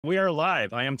We are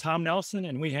live. I am Tom Nelson,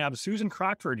 and we have Susan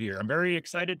Crockford here. I'm very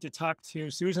excited to talk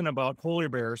to Susan about polar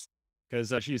bears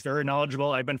because she's very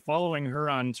knowledgeable. I've been following her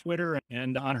on Twitter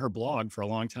and on her blog for a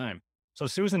long time. So,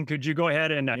 Susan, could you go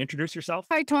ahead and introduce yourself?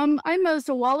 Hi, Tom. I'm a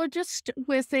zoologist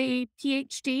with a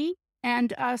PhD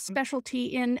and a specialty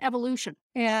in evolution.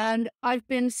 And I've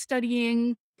been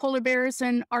studying polar bears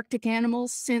and Arctic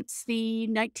animals since the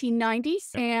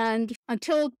 1990s. And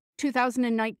until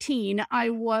 2019,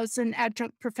 I was an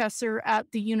adjunct professor at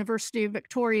the University of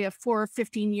Victoria for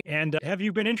 15 years. And have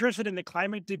you been interested in the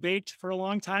climate debate for a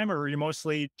long time, or are you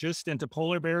mostly just into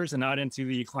polar bears and not into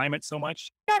the climate so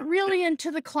much? Not really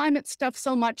into the climate stuff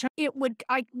so much.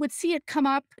 I would see it come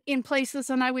up in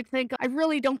places and I would think, I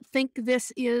really don't think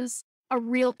this is a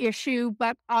real issue,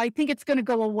 but I think it's going to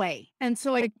go away. And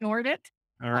so I ignored it.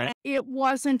 All right. It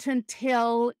wasn't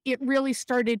until it really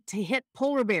started to hit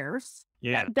polar bears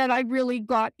Yeah. that I really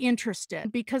got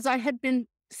interested, because I had been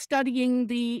studying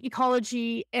the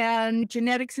ecology and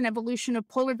genetics and evolution of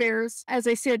polar bears, as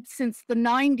I said, since the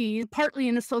 90s, partly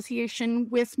in association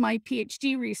with my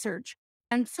PhD research.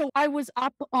 And so I was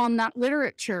up on that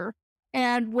literature.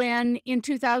 And when in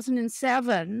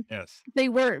 2007, Yes.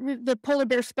 the polar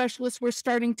bear specialists were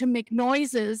starting to make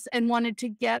noises and wanted to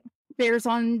get bears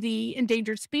on the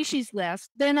endangered species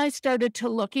list, then I started to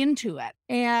look into it.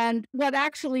 And what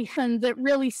actually happened that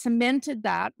really cemented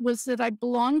that was that I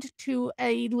belonged to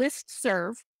a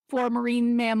listserv for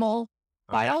marine mammal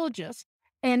biologists.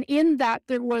 And in that,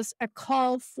 there was a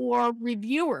call for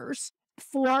reviewers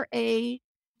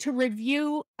to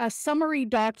review a summary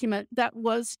document that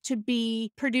was to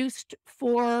be produced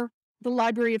for the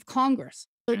Library of Congress.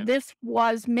 So this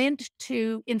was meant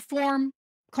to inform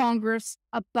Congress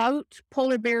about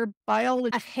polar bear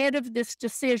biology ahead of this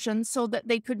decision so that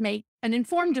they could make an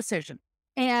informed decision.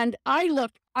 And I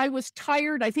was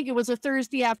tired. I think it was a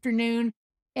Thursday afternoon,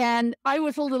 and I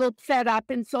was a little fed up.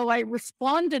 And so I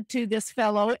responded to this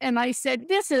fellow and I said,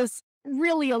 "This is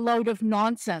really a load of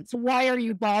nonsense. Why are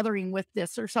you bothering with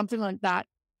this?" or something like that.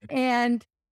 And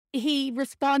he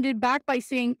responded back by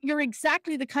saying, "You're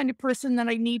exactly the kind of person that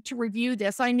I need to review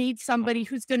this. I need somebody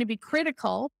who's going to be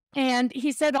critical." And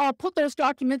he said, "I'll put those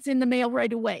documents in the mail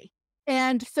right away."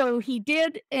 And so he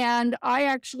did. And I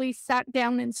actually sat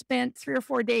down and spent 3 or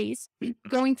 4 days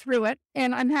going through it.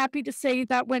 And I'm happy to say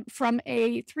that went from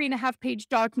a 3.5 page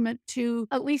document to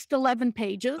at least 11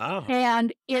 pages. Oh,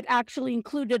 And it actually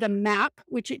included a map,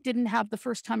 which it didn't have the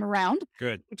first time around,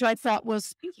 good. which I thought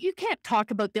was, you can't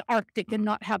talk about the Arctic and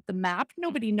not have the map.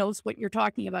 Nobody knows what you're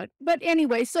talking about. But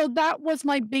anyway, so that was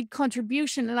my big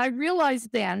contribution. And I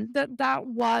realized then that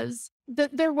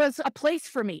there was a place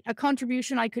for me, a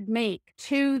contribution I could make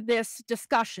to this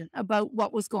discussion about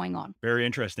what was going on. Very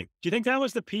interesting. Do you think that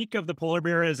was the peak of the polar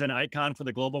bear as an icon for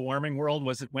the global warming world?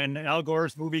 Was it when Al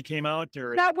Gore's movie came out,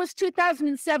 or? That was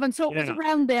 2007. So it was Yeah.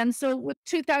 around then. So with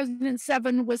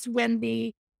 2007 was when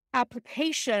the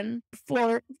application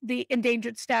for the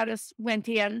endangered status went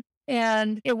in,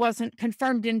 and it wasn't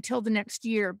confirmed until the next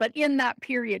year. But in that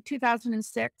period,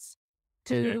 2006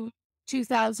 Okay. to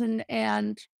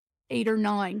 2008 or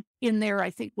 9, in there, I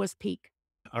think was peak.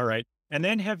 All right. And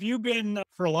then have you been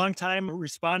for a long time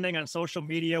responding on social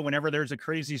media whenever there's a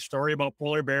crazy story about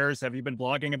polar bears? Have you been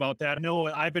blogging about that? No,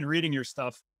 I've been reading your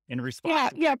stuff in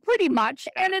response. Yeah, pretty much.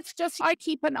 And it's just, I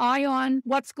keep an eye on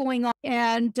what's going on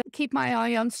and keep my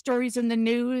eye on stories in the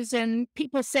news, and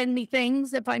people send me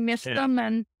things if I miss Yeah. them.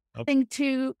 And Okay. thing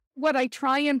to what I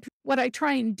try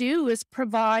and do is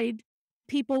provide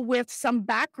people with some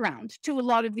background to a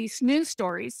lot of these news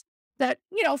stories. That,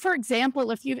 for example,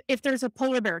 if there's a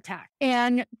polar bear attack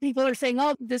and people are saying,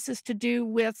 "Oh, this is to do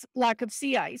with lack of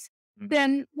sea ice,"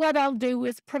 then what I'll do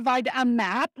is provide a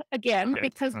map again, Okay.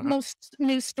 because most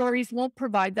news stories won't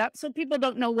provide that. So people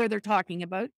don't know where they're talking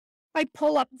about. I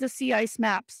pull up the sea ice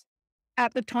maps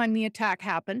at the time the attack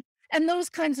happened, and those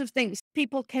kinds of things.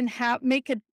 People can make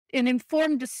an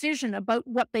informed decision about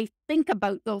what they think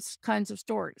about those kinds of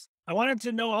stories. I wanted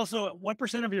to know also what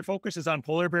percent of your focus is on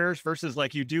polar bears versus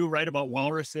like you do write about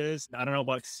walruses. I don't know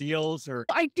about seals or.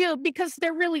 I do, because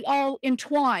they're really all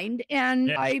entwined. And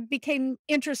Yeah. I became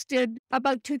interested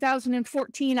about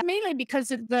 2014, mainly because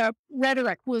the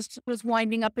rhetoric was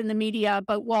winding up in the media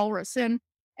about walrus. And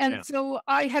Yeah. so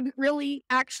I hadn't really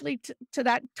actually to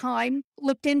that time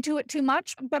looked into it too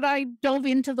much, but I dove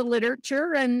into the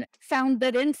literature and found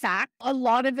that in fact, a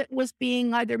lot of it was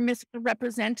being either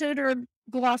misrepresented or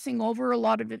glossing over a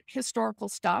lot of historical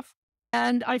stuff.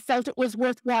 And I felt it was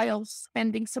worthwhile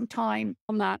spending some time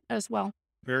on that as well.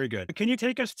 Very good. Can you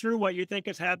take us through what you think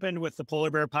has happened with the polar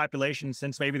bear population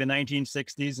since maybe the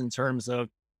 1960s in terms of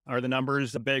Are the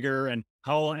numbers bigger, and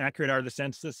how accurate are the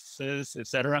censuses, et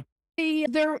cetera?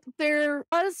 There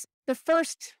was the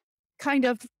first kind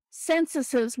of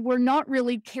censuses were not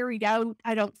really carried out,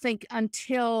 I don't think,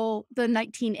 until the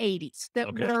 1980s, that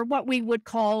Okay. were what we would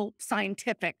call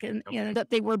scientific, and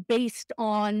that they were based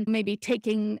on maybe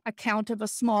taking account of a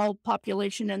small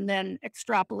population and then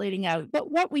extrapolating out. But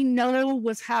what we know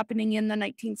was happening in the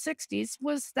 1960s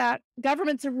was that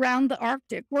governments around the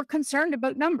Arctic were concerned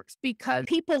about numbers because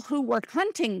people who were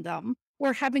hunting them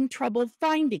were having trouble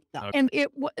finding them. Okay. And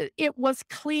it was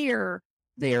clear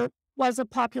there was a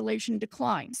population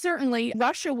decline. Certainly,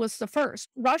 Russia was the first.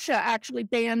 Russia actually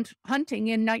banned hunting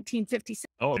in 1956.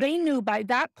 Oh, They knew by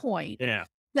that point yeah.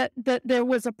 that there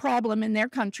was a problem in their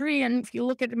country. And if you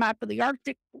look at the map of the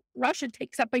Arctic, Russia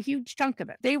takes up a huge chunk of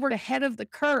it. They were ahead of the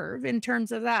curve in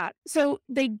terms of that. So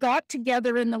they got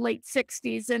together in the late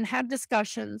 60s and had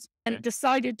discussions and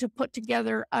decided to put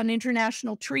together an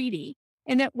international treaty.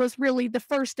 And it was really the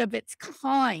first of its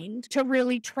kind to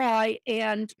really try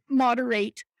and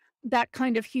moderate that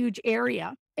kind of huge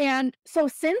area. And so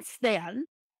since then,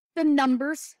 the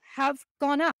numbers have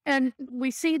gone up. And we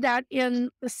see that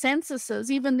in the censuses,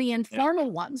 even the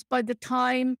informal ones. By the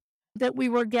time that we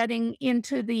were getting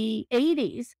into the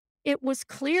 80s, it was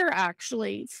clear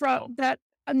actually that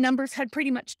numbers had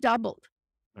pretty much doubled.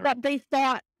 But they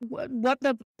thought what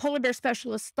the polar bear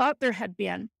specialists thought there had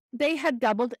been, they had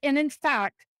doubled. And in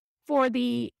fact, for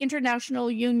the International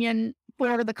Union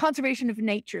for the Conservation of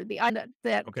Nature, the island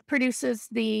that produces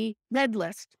the red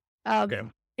list of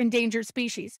endangered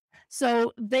species.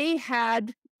 So they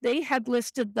had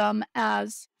listed them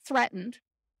as threatened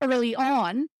early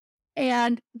on,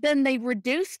 and then they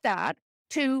reduced that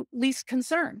to least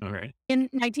concern in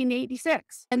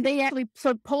 1986. And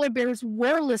so polar bears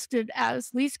were listed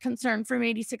as least concern from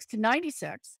 86 to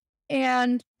 96.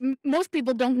 And most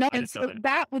people don't know. And so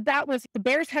that was, the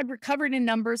bears had recovered in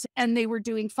numbers and they were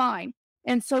doing fine.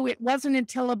 And so it wasn't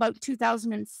until about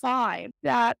 2005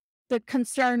 that the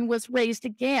concern was raised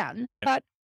again. But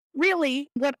really,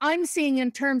 what I'm seeing in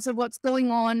terms of what's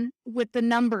going on with the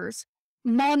numbers,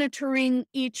 monitoring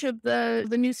each of the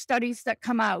new studies that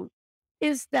come out,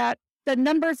 is that the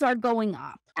numbers are going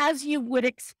up, as you would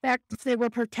expect if they were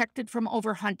protected from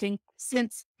overhunting,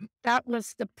 since that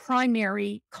was the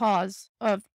primary cause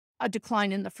of a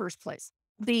decline in the first place.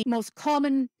 The most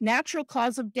common natural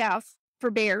cause of death for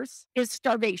bears is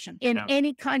starvation in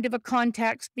any kind of a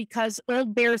context, because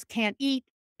old bears can't eat.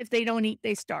 If they don't eat,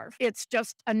 they starve. It's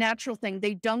just a natural thing.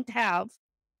 They don't have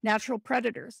natural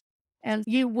predators. And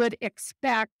you would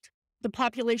expect the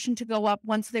population to go up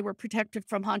once they were protected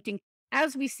from hunting,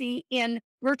 as we see in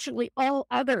virtually all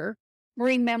other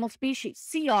marine mammal species,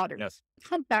 sea otters,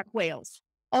 humpback whales,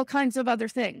 all kinds of other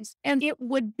things. And it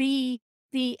would be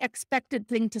the expected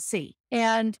thing to see.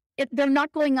 And they're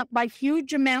not going up by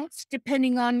huge amounts,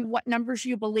 depending on what numbers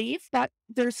you believe, but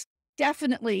there's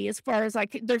definitely, as far as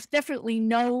there's definitely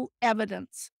no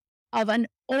evidence of an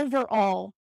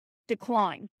overall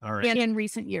decline in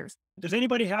recent years. Does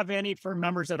anybody have any firm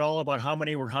numbers at all about how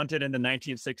many were hunted in the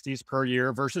 1960s per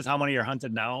year versus how many are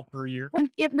hunted now per year?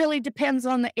 It really depends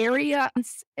on the area.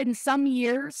 In some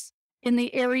years, in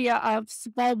the area of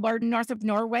Svalbard, north of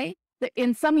Norway,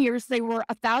 in some years, there were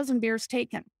 1,000 bears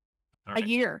taken a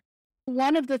year.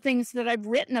 One of the things that I've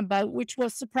written about, which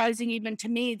was surprising even to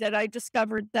me, that I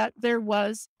discovered that there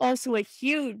was also a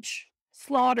huge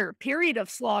period of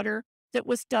slaughter that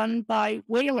was done by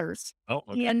whalers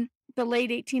in the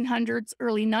late 1800s,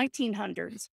 early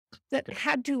 1900s, that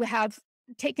had to have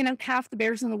taken out half the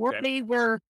bears in the world.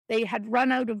 They had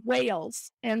run out of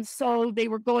whales, and so they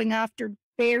were going after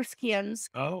bear skins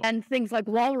and things like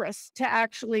walrus to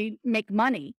actually make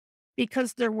money,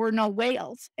 because there were no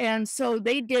whales. And so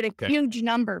they did a huge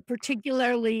number,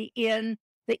 particularly in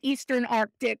the eastern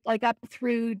Arctic, like up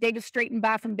through Davis Strait and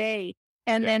Baffin Bay,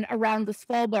 and then around the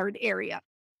Svalbard area.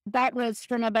 That was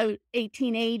from about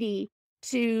 1880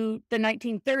 to the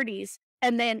 1930s,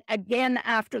 and then again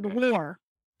after the war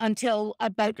until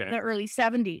about the early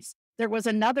 70s. There was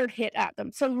another hit at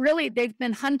them. So really, they've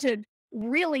been hunted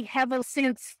really heavily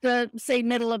since the, say,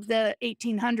 middle of the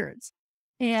 1800s.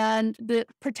 And the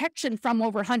protection from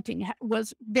overhunting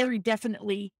was very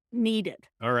definitely needed.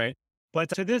 All right. But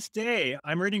to this day,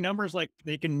 I'm reading numbers like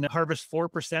they can harvest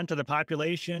 4% of the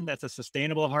population. That's a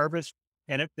sustainable harvest.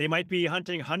 And they might be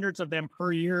hunting hundreds of them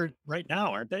per year right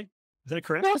now, aren't they? Is that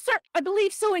correct? Well, sir, I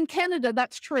believe so in Canada.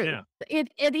 That's true. Yeah.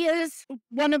 It is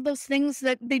one of those things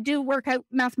that they do work out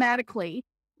mathematically.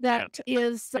 That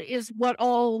is what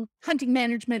all hunting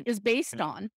management is based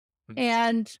on.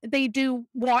 And they do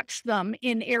watch them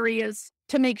in areas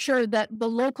to make sure that the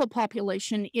local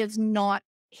population is not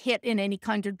hit in any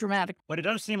kind of dramatic. But it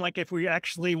does seem like if we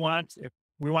actually want, if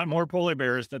we want more polar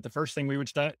bears, that the first thing we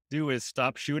would do is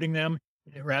stop shooting them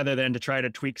rather than to try to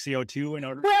tweak CO2 in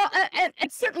order. Well,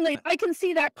 and certainly I can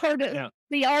see that part of Yeah.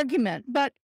 the argument,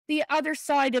 but the other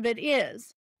side of it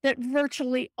is that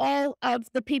virtually all of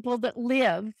the people that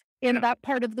live in that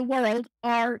part of the world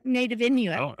are native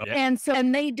Inuit. Oh, yeah.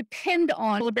 And they depend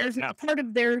on polar bears Yeah. as part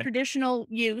of their traditional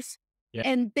use. Yeah.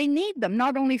 And they need them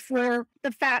not only for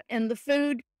the fat and the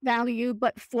food value,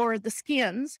 but for the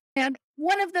skins. And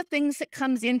one of the things that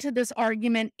comes into this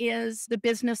argument is the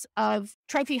business of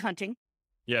trophy hunting.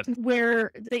 Yes.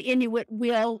 Where the Inuit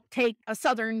will take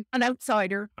an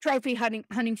outsider, trophy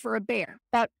hunting for a bear.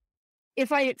 But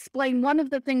if I explain, one of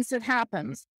the things that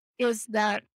happens is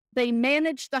that they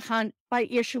manage the hunt by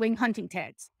issuing hunting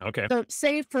tags. Okay. So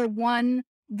say for one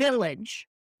village,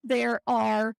 there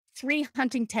are 3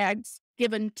 hunting tags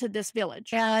given to this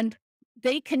village, and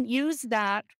they can use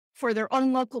that for their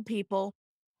own local people,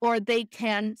 or they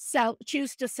can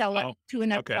choose to sell it to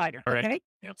an outsider. All right. Okay.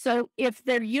 Yep. So if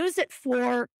they use it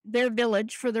for their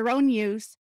village, for their own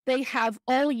use, they have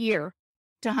all year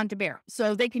to hunt a bear.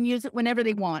 So they can use it whenever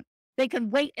they want. They can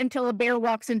wait until a bear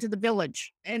walks into the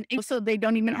village, and so they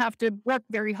don't even have to work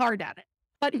very hard at it.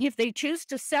 But if they choose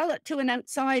to sell it to an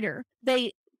outsider,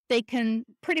 they can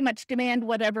pretty much demand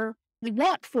whatever they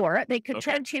want for it. They could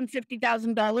charge him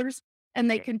 $50,000,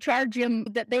 and they can charge him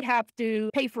that they have to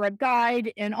pay for a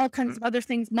guide and all kinds of other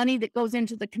things, money that goes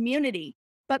into the community.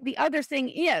 But the other thing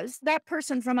is that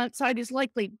person from outside is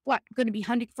likely going to be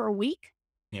hunting for a week.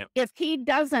 Yeah. If he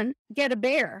doesn't get a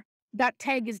bear, that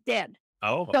tag is dead.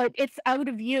 Oh. So it's out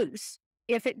of use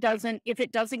if it doesn't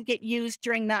get used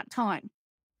during that time.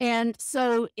 And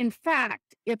so, in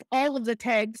fact, if all of the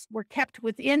tags were kept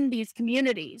within these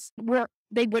communities,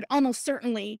 they would almost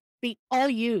certainly be all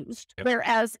used. Yep.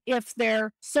 Whereas if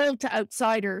they're sold to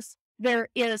outsiders, there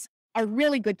is a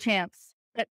really good chance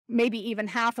that maybe even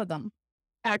half of them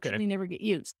actually never get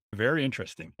used. Very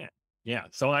interesting. Yeah.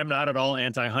 So I'm not at all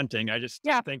anti-hunting. I just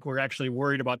think we're actually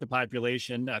worried about the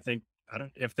population.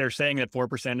 If they're saying that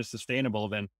 4% is sustainable,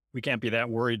 then we can't be that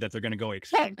worried that they're going to go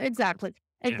extinct. Yeah, exactly.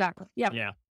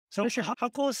 Yeah. So sure. how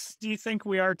close do you think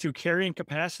we are to carrying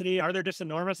capacity? Are there just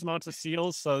enormous amounts of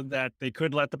seals so that they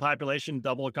could let the population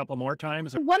double a couple more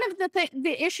times? One of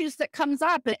the issues that comes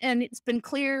up, and it's been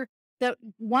clear that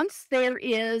once there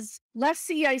is less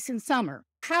sea ice in summer,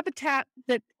 habitat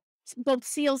that both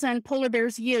seals and polar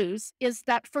bears use is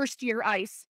that first year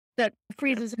ice that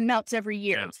freezes and melts every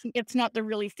year. Yeah. It's not the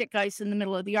really thick ice in the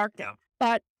middle of the Arctic. Yeah.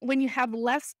 But when you have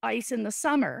less ice in the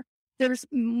summer, there's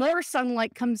more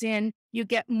sunlight comes in, you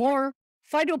get more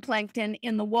phytoplankton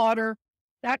in the water.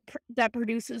 That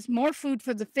produces more food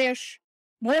for the fish,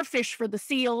 more fish for the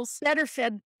seals. Better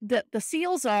fed the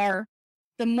seals are,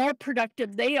 the more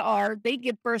productive they are. They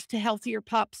give birth to healthier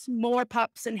pups, more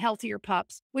pups and healthier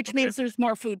pups, which means there's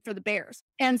more food for the bears.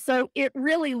 And so it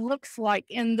really looks like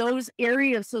in those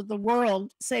areas of the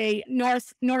world, say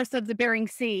north of the Bering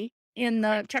Sea, in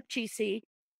the Chukchi Sea,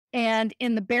 and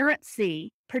in the Barents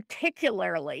Sea,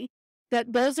 particularly,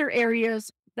 that those are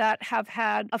areas that have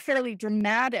had a fairly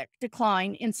dramatic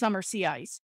decline in summer sea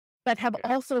ice, but have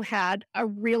also had a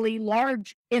really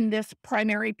large in this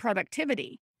primary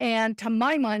productivity. And to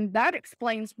my mind, that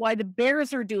explains why the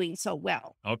bears are doing so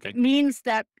well. Okay. It means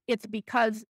that it's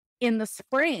because in the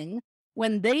spring,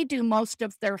 when they do most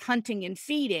of their hunting and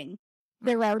feeding,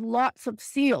 there are lots of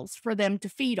seals for them to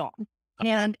feed on.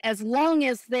 And as long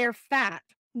as they're fat,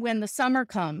 when the summer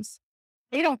comes,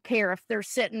 they don't care if they're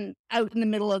sitting out in the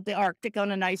middle of the Arctic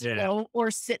on an ice floe or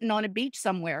sitting on a beach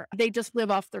somewhere. They just live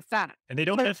off their fat. And they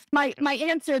don't. But my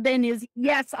answer then is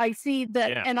yes, I see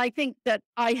that. And I think that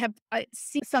I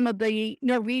see some of the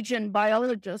Norwegian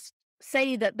biologists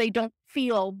say that they don't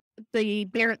feel the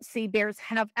Barents Sea bears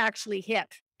have actually hit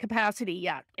capacity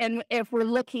yet. And if we're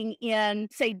looking in,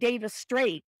 say, Davis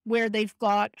Strait, where they've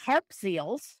got harp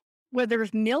seals, where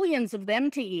there's millions of them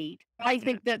to eat, I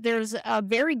think that there's a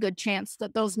very good chance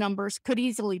that those numbers could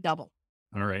easily double.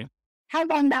 All right. How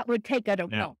long that would take, I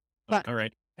don't know. But all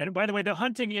right. And by the way, the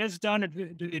hunting is done.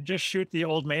 Do they just shoot the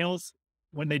old males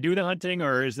when they do the hunting,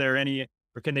 or is there any,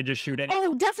 or can they just shoot any?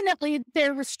 Oh, definitely.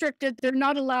 They're restricted. They're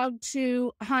not allowed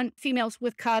to hunt females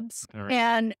with cubs. Right.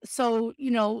 And so,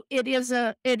 it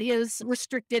is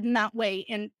restricted in that way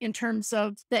in terms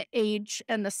of the age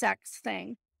and the sex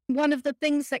thing. One of the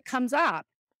things that comes up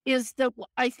is that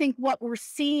I think what we're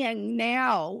seeing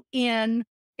now in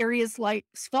areas like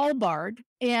Svalbard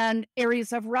and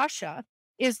areas of Russia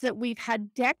is that we've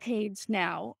had decades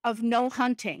now of no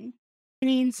hunting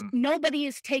means nobody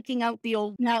is taking out the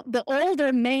old. Now, the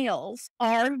older males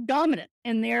are dominant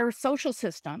in their social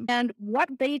system. And what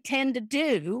they tend to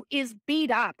do is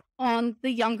beat up on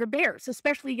the younger bears,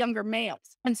 especially younger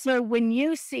males. And so when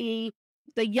you see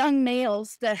the young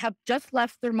males that have just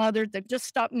left their mother, they've just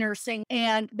stopped nursing,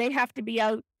 and they have to be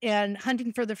out and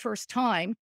hunting for the first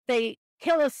time, they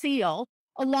kill a seal.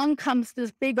 Along comes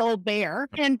this big old bear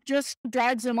and just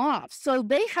drags them off. So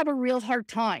they have a real hard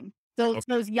time,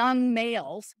 those young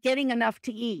males, getting enough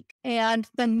to eat. And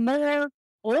the more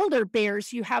older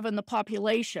bears you have in the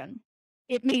population,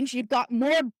 it means you've got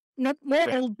more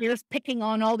old bears picking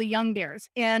on all the young bears.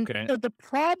 And so the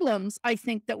problems, I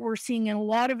think, that we're seeing in a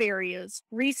lot of areas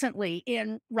recently,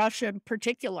 in Russia in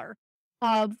particular,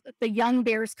 of the young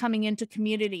bears coming into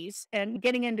communities and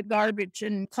getting into garbage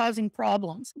and causing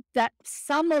problems, that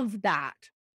some of that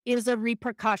is a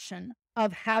repercussion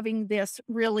of having this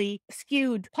really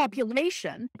skewed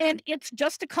population. And it's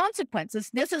just a consequence.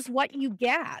 This is what you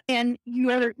get, and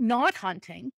you're not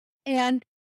hunting. And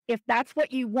if that's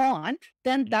what you want,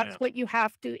 then that's what you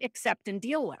have to accept and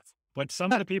deal with. But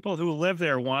some of the people who live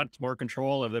there want more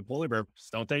control of the polar bears,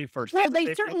 don't they? Well,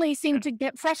 they certainly seem to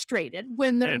get frustrated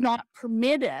when they're not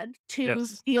permitted to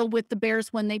deal with the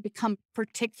bears when they become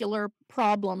particular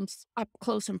problems up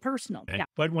close and personal. Yeah.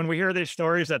 But when we hear these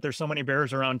stories that there's so many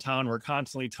bears around town, we're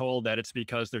constantly told that it's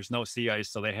because there's no sea ice,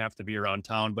 so they have to be around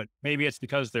town. But maybe it's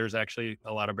because there's actually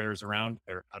a lot of bears around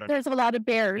there. There's a lot of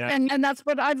bears. And that's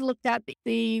what I've looked at,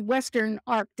 the Western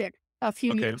Arctic a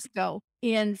few years ago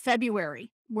in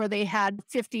February, where they had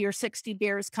 50 or 60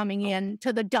 bears coming in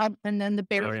to the dump, and then the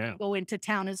bears go into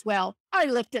town as well. I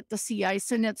looked at the sea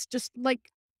ice, and it's just like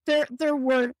there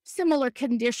were similar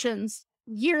conditions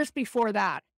years before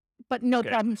that, but no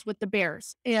problems with the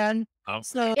bears. And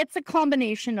so it's a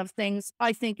combination of things.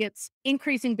 I think it's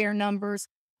increasing bear numbers,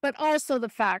 but also the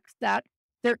fact that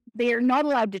they're not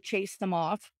allowed to chase them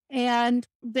off, and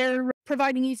they're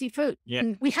providing easy food.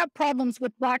 And we have problems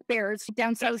with black bears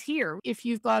down south here. If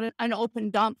you've got an open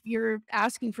dump, you're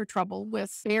asking for trouble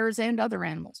with bears and other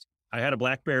animals. I had a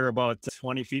black bear about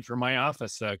 20 feet from my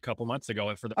office a couple months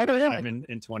ago for the first time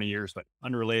in 20 years, but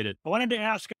unrelated. I wanted to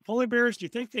ask, polar bears, do you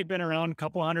think they've been around a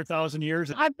couple 100,000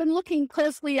 years? I've been looking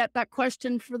closely at that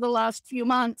question for the last few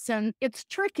months, and it's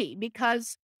tricky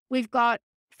because we've got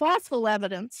fossil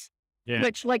evidence,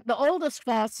 which, like, the oldest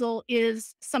fossil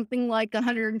is something like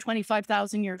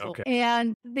 125,000 years old.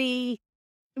 And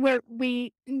where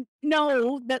we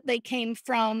know that they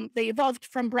evolved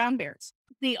from brown bears.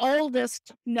 The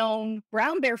oldest known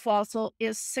brown bear fossil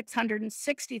is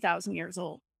 660,000 years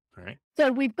old.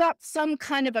 So we've got some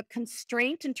kind of a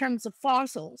constraint in terms of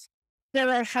fossils.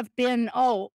 There have been,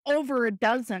 over a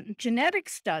dozen genetic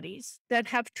studies that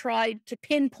have tried to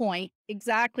pinpoint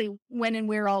exactly when and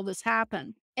where all this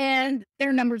happened. And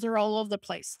their numbers are all over the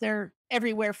place. They're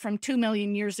everywhere from 2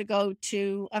 million years ago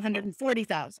to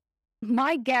 140,000.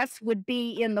 My guess would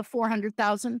be in the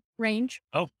 400,000 range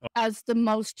as the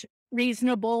most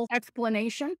reasonable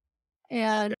explanation.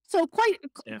 And so quite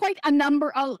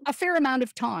a fair amount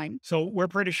of time. So we're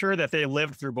pretty sure that they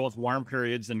lived through both warm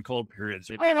periods and cold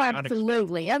periods. Oh,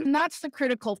 absolutely. And that's the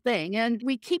critical thing. And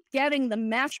we keep getting the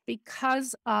mesh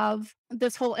because of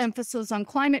this whole emphasis on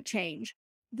climate change,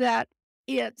 that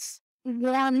it's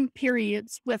warm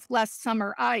periods with less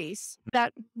summer ice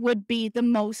that would be the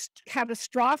most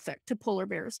catastrophic to polar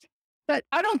bears. But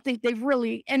I don't think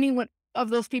anyone of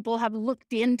those people have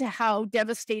looked into how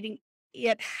devastating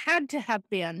it had to have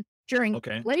been during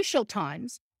glacial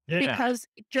times, because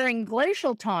during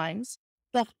glacial times,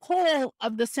 the whole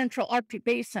of the central Arctic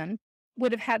basin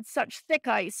would have had such thick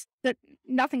ice that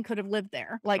nothing could have lived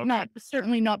there,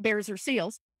 certainly not bears or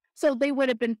seals. So they would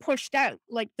have been pushed out,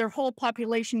 like their whole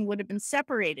population would have been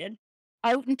separated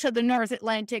out into the North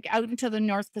Atlantic, out into the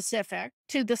North Pacific,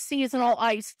 to the seasonal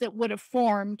ice that would have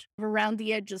formed around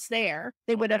the edges there.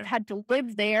 They would have had to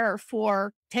live there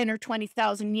for 10 or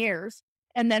 20,000 years.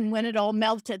 And then when it all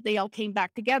melted, they all came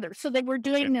back together. So they were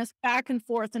doing this back and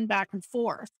forth and back and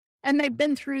forth. And they've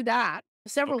been through that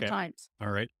several times.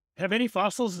 All right. Have any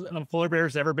fossils of polar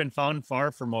bears ever been found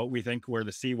far from what we think where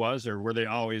the sea was, or were they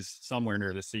always somewhere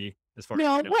near the sea?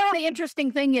 Well, the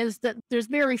interesting thing is that there's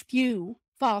very few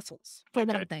fossils for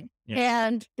that thing.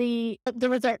 And there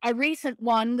was a recent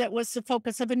one that was the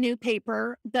focus of a new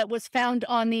paper that was found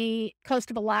on the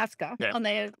coast of Alaska, on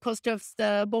the coast of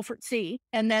the Beaufort Sea.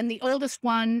 And then the oldest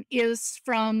one is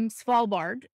from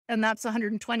Svalbard, and that's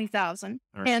 120,000.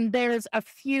 And there's a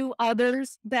few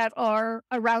others that are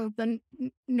around the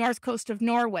north coast of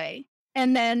Norway.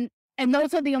 And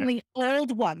those are the only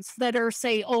old ones that are,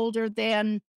 say, older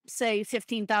than, say,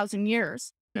 15,000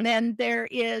 years. And then there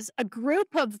is a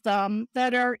group of them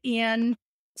that are in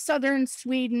southern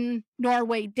Sweden,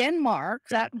 Norway, Denmark,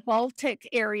 that Baltic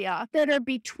area, that are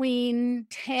between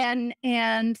 10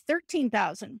 and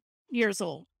 13,000 years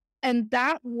old. And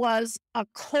that was a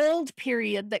cold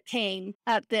period that came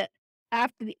after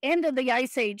the end of the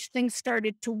ice age. Things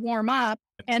started to warm up,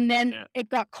 and then it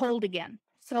got cold again.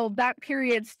 So that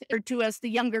period's referred to as the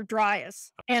Younger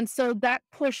Dryas. And so that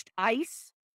pushed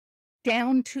ice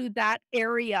down to that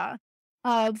area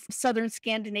of southern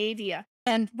Scandinavia.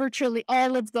 And virtually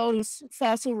all of those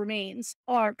fossil remains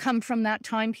come from that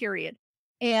time period.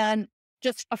 And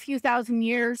just a few thousand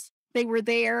years, they were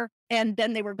there, and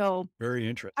then they were gone. Very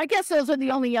interesting. I guess those are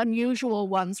the only unusual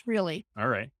ones, really. All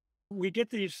right. We get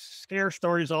these scare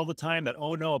stories all the time that,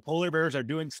 oh no, polar bears are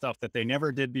doing stuff that they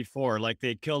never did before, like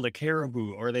they killed a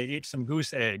caribou, or they ate some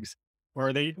goose eggs, or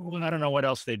I don't know what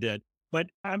else they did. But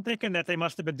I'm thinking that they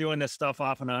must have been doing this stuff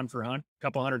off and on for a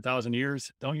couple 100,000 years,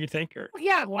 don't you think? Or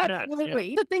yeah, why not?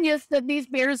 absolutely. Yeah. The thing is that these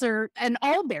bears and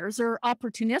all bears are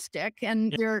opportunistic,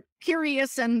 and they're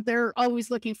curious, and they're always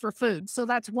looking for food. So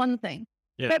that's one thing.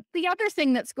 Yeah. But the other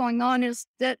thing that's going on is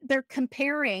that they're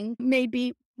comparing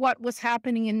maybe what was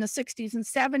happening in the 60s and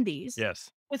 70s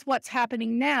with what's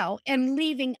happening now, and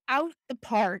leaving out the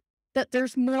part that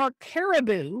there's more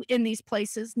caribou in these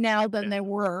places now than there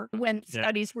were when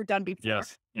studies were done before.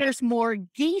 Yes. There's more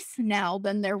geese now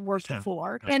than there were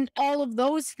before. And all of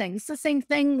those things. The same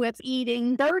thing with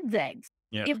eating birds' eggs.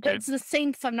 Yeah. It's the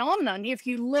same phenomenon. If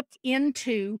you look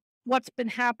into what's been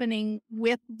happening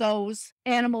with those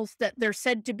animals that they're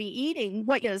said to be eating,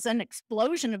 what is an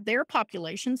explosion of their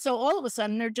population. So all of a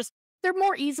sudden, they're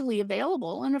more easily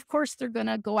available. And of course, they're going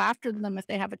to go after them if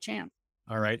they have a chance.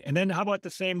 All right. And then how about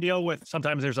the same deal with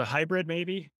sometimes there's a hybrid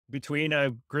maybe between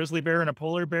a grizzly bear and a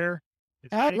polar bear?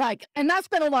 And that's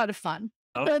been a lot of fun.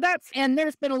 Oh. So and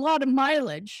there's been a lot of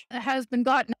mileage that has been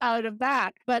gotten out of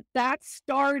that. But that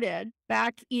started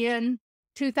back in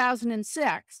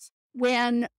 2006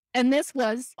 and this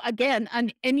was, again,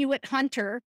 an Inuit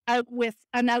hunter out with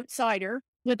an outsider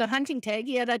with a hunting tag.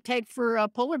 He had a tag for a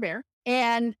polar bear,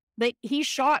 and he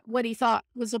shot what he thought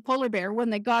was a polar bear. When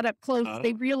they got up close,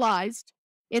 they realized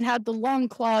it had the long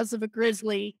claws of a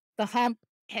grizzly, the hump,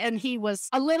 and he was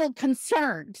a little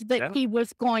concerned that he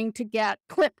was going to get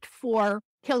clipped for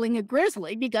killing a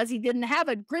grizzly because he didn't have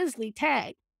a grizzly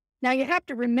tag. Now, you have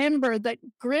to remember that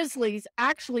grizzlies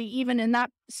actually,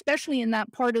 especially in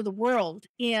that part of the world,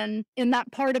 in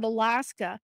that part of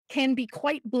Alaska, can be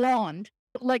quite blonde.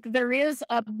 Like there is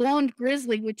a blonde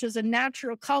grizzly, which is a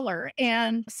natural color,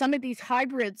 and some of these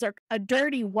hybrids are a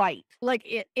dirty white. Like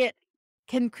it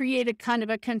can create a kind of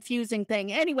a confusing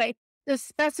thing. Anyway, the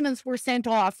specimens were sent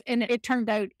off, and it turned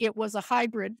out it was a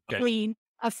hybrid between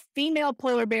a female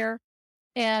polar bear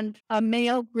and a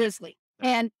male grizzly.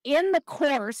 And in the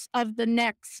course of the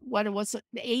next,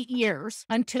 8 years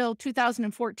until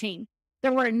 2014,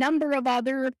 there were a number of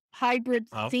other hybrids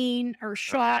seen or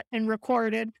shot and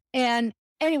recorded. And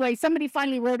anyway, somebody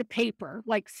finally wrote a paper,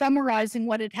 like summarizing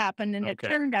what had happened. And it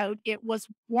turned out it was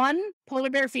one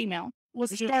polar bear female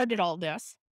started all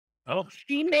this. Oh,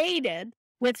 she mated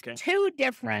with two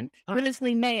different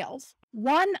grizzly males.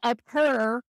 One of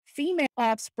her female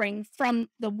offspring from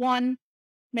the one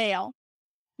male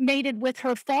mated with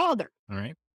her father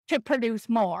to produce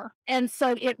more. And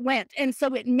so it went. And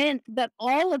so it meant that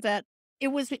all of it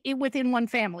was within one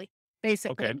family,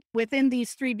 basically, within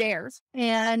these three bears.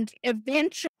 And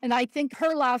eventually, and I think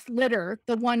her last litter,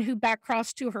 the one who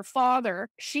backcrossed to her father,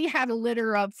 she had a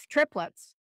litter of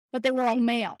triplets, but they were all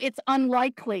male. It's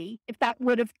unlikely if that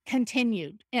would have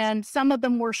continued. And some of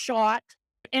them were shot,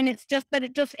 and it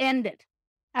just ended.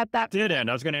 At that did end.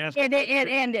 I was going to ask. It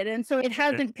ended, and so it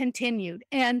hasn't continued.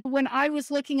 And when I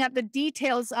was looking at the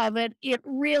details of it, it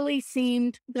really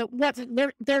seemed that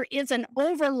there is an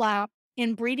overlap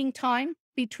in breeding time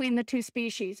between the two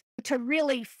species. To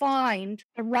really find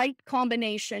the right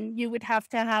combination, you would have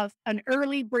to have an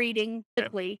early breeding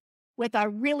with a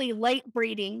really late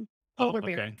breeding polar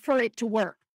bear for it to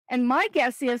work. And my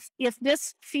guess is if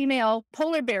this female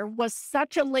polar bear was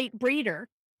such a late breeder,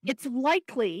 it's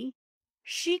likely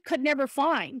she could never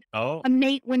find a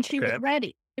mate when she was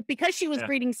ready. Because she was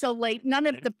breeding so late, none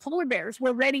of the polar bears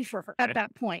were ready for her at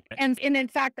that point. And in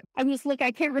fact,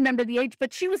 I can't remember the age,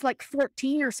 but she was like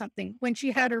 14 or something when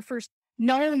she had her first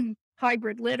known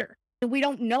hybrid litter. We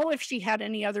don't know if she had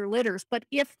any other litters, but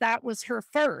if that was her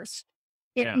first,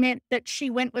 it meant that she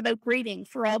went without breeding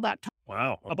for all that time.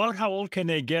 Wow. About how old can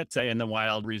they get, say, in the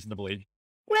wild reasonably?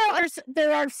 Well,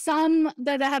 there are some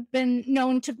that have been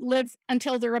known to live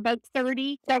until they're about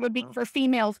 30. That would be for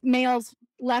females. Males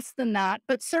less than that,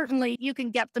 but certainly you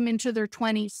can get them into their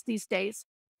 20s these days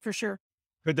for sure.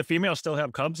 Could the females still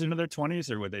have cubs into their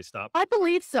 20s or would they stop? I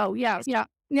believe so. Yes. Yeah.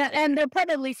 Yeah. And they'll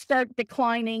probably start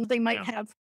declining. They might Yeah.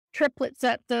 have triplets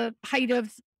at the height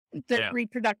of the Yeah.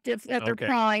 reproductive at their Okay.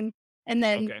 prime, and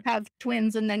then Okay. have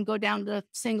twins and then go down to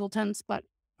singletons. But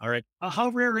All right. How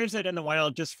rare is it in the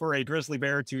wild just for a grizzly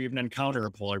bear to even encounter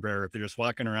a polar bear if they're just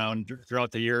walking around throughout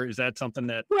the year? Is that something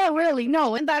that, well, really,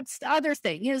 no. And that's the other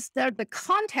thing is that the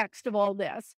context of all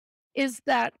this is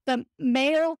that the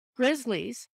male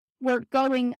grizzlies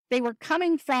they were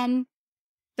coming from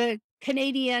the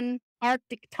Canadian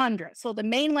Arctic tundra, so the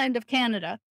mainland of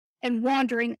Canada, and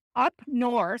wandering up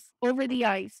north over the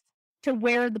ice to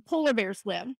where the polar bears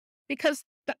live, because,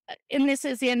 and this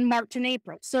is in March and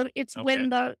April, so it's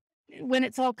okay. when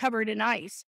it's all covered in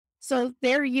ice. So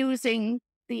they're using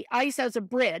the ice as a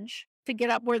bridge to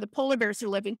get up where the polar bears are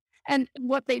living. And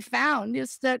what they found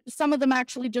is that some of them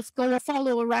actually just go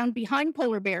follow around behind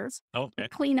polar bears Okay. to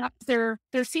clean up their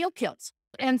seal kills.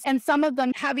 And some of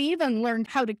them have even learned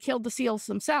how to kill the seals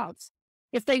themselves.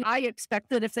 I expect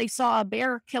that if they saw a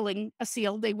bear killing a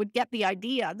seal, they would get the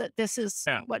idea that this is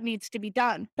Yeah. what needs to be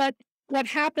done. But what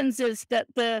happens is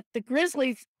that the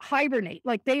grizzlies hibernate,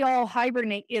 like they all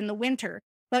hibernate in the winter,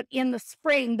 but in the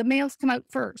spring, the males come out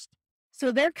first. So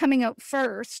they're coming out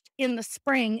first in the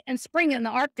spring, and spring in the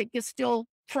Arctic is still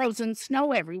frozen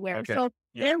snow everywhere. Okay. So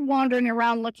Yeah. they're wandering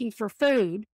around looking for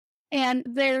food, and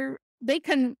they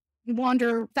can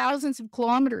wander thousands of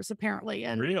kilometers apparently.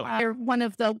 And Really? they're one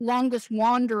of the longest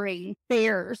wandering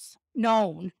bears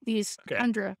known, these Okay.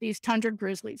 tundra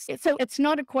grizzlies. So it's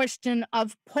not a question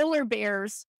of polar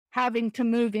bears having to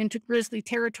move into grizzly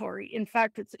territory. In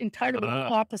fact, it's entirely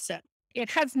opposite.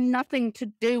 It has nothing to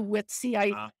do with sea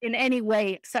ice in any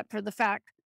way, except for the fact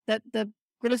that the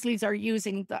grizzlies are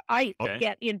using the ice to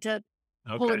get into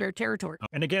polar bear territory.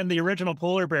 And again, the original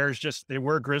polar bears they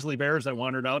were grizzly bears that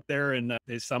wandered out there and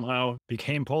they somehow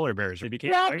became polar bears. They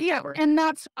became Well, yeah, and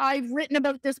I've written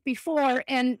about this before,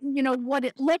 and what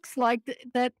it looks like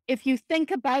that if you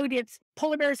think about it,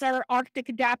 polar bears are Arctic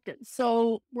adapted.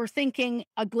 So we're thinking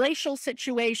a glacial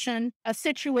situation, a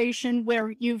situation where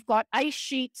you've got ice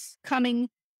sheets coming,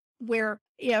 where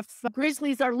if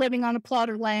grizzlies are living on a plot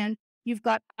of land, you've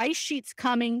got ice sheets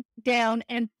coming down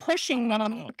and pushing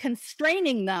them,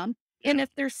 constraining them. And if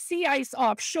there's sea ice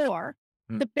offshore,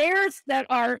 the bears that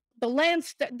are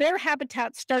their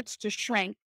habitat starts to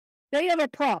shrink. They have a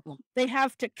problem. They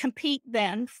have to compete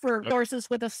then for resources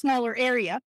with a smaller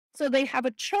area. So they have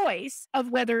a choice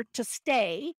of whether to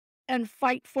stay and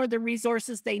fight for the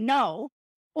resources they know,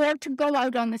 or to go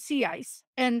out on the sea ice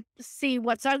and see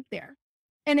what's out there.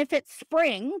 And if it's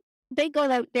spring, they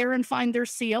go out there and find their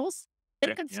seals.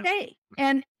 They could stay.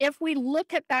 And if we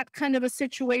look at that kind of a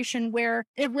situation where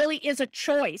it really is a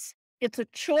choice, it's a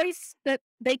choice that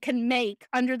they can make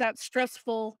under that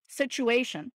stressful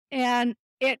situation. And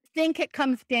I think it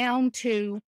comes down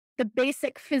to the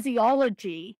basic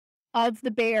physiology of the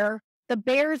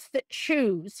bears that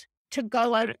choose to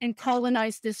go out and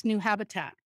colonize this new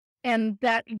habitat. And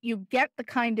that you get the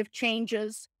kind of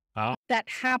changes that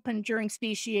happen during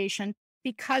speciation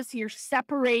because you're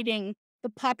separating the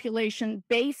population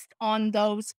based on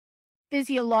those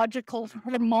physiological,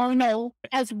 hormonal,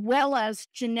 as well as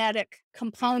genetic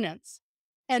components.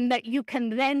 And that you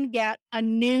can then get a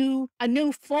new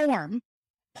form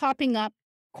popping up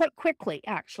quite quickly,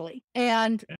 actually.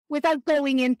 And without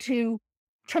going into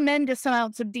tremendous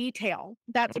amounts of detail,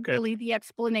 that's really the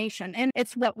explanation. And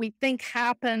it's what we think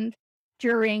happened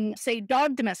during, say,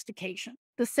 dog domestication,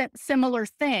 the similar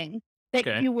thing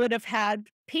that you would have had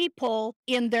people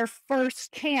in their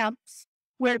first camps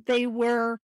where they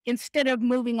were, instead of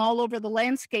moving all over the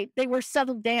landscape, they were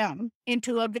settled down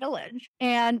into a village.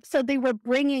 And so they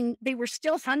were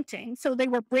still hunting. So they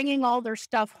were bringing all their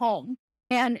stuff home.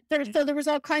 And so there was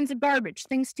all kinds of garbage,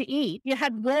 things to eat. You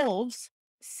had wolves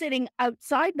sitting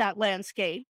outside that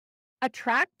landscape,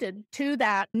 attracted to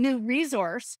that new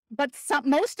resource, but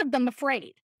most of them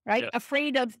afraid. Right? Yes.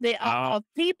 Afraid of of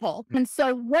people. And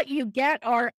so what you get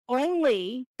are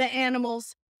only the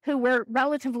animals who were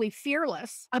relatively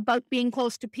fearless about being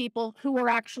close to people who were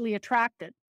actually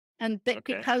attracted. And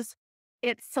because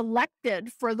it's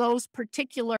selected for those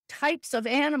particular types of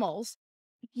animals,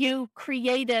 you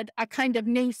created a kind of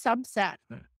new subset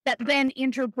that then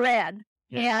interbred,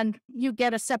 and you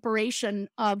get a separation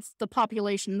of the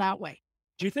population that way.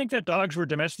 Do you think that dogs were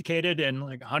domesticated in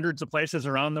like hundreds of places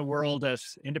around the world as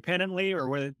independently, or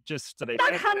were it just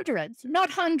not hundreds,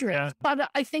 but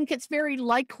I think it's very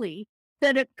likely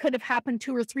that it could have happened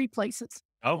 2 or 3 places.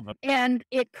 Oh, and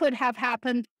it could have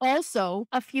happened also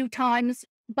a few times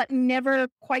but never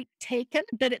quite taken,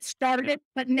 that it started,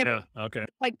 but never Yeah. Okay.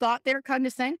 quite got there kind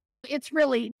of thing. It's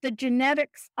really the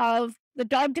genetics of the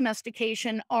dog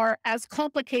domestication are as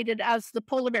complicated as the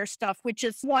polar bear stuff, which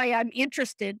is why I'm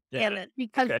interested in it,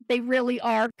 because Okay. they really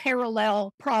are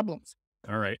parallel problems.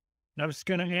 All right. And I was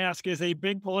going to ask, is a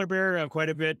big polar bear quite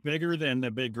a bit bigger than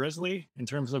the big grizzly in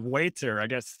terms of weight? Or I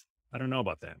guess, I don't know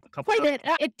about that. A couple. Quite it.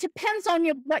 It depends on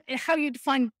how you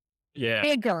define Yeah.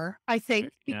 bigger, I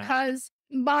think, Yeah. because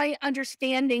my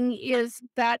understanding is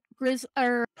that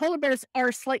or polar bears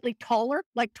are slightly taller,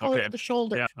 like taller Okay. at the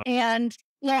shoulder, Yeah. and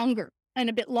longer, and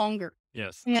a bit longer.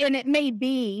 Yes. And it may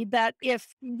be that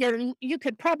if you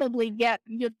could probably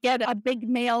you'd get a big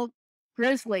male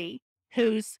grizzly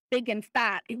who's big and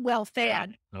fat, well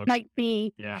fed, Okay. might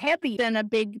be Yeah. heavier than a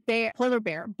big polar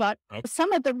bear. But Okay.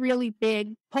 some of the really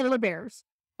big polar bears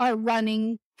are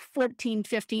running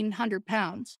 1,500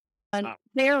 pounds. And Wow.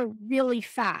 they're really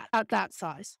fat at that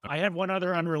size. I had one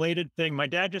other unrelated thing. My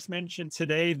dad just mentioned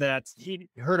today that he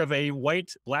heard of a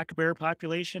white black bear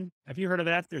population. Have you heard of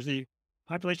that? There's a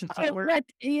population somewhere.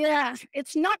 Yeah,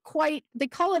 it's not quite, they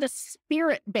call it a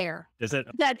spirit bear. Is it?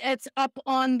 That it's up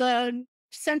on the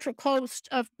central coast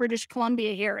of British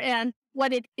Columbia here. And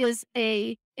what it is,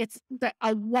 a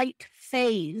white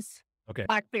phase Okay.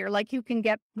 black bear. Like you can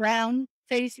get brown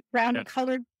Yeah.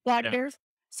 colored black Yeah. bears.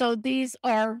 So these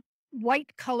are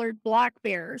white colored black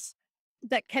bears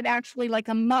that can actually, like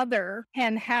a mother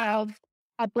can have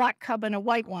a black cub and a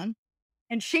white one,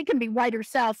 and she can be white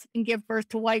herself and give birth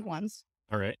to white ones,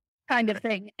 All right. kind of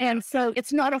thing. And so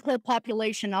it's not a whole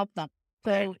population of them.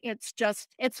 So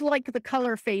it's like the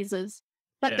color phases,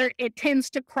 but Yeah. it tends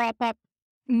to crop up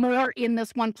more in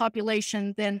this one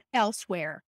population than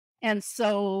elsewhere. And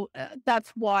so that's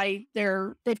why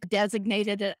they've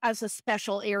designated it as a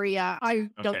special area. I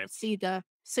Okay. don't see the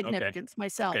significance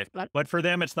myself, Okay. but But for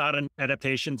them, it's not an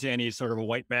adaptation to any sort of a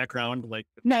white background, like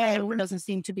no, it doesn't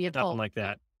seem to be at nothing all. like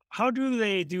that. How do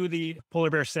they do the polar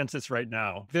bear census right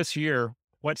now? This year,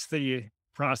 what's the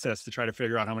process to try to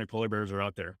figure out how many polar bears are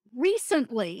out there?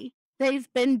 Recently, they've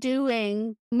been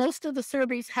doing, most of the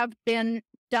surveys have been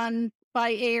done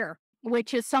by air,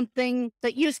 which is something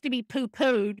that used to be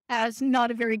poo-pooed as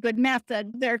not a very good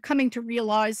method. They're coming to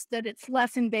realize that it's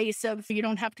less invasive. You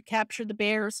don't have to capture the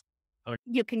bears. Okay.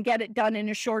 You can get it done in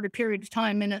a shorter period of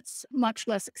time, and it's much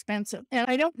less expensive. And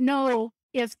I don't know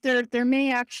if there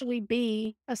may actually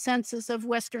be a census of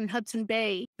Western Hudson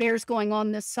Bay bears going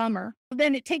on this summer.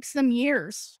 Then it takes them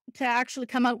years to actually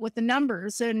come out with the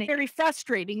numbers, and it's very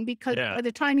frustrating because Yeah. by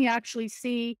the time you actually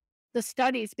see the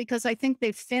studies, because I think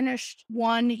they finished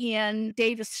one in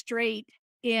Davis Strait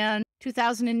in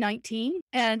 2019,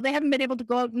 and they haven't been able to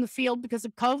go out in the field because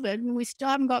of COVID, and we still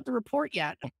haven't got the report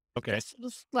yet. Okay. It's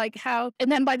just like how,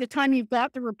 and then by the time you've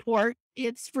got the report,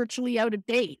 it's virtually out of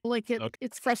date. Like Okay.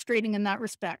 it's frustrating in that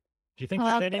respect. Do you think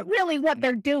there's any? But really what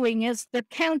they're doing is they're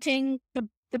counting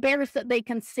the bears that they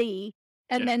can see,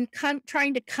 and Yeah. then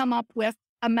trying to come up with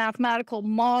a mathematical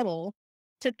model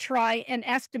to try and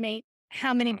estimate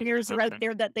how many bears are Okay. out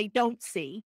there that they don't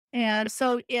see. And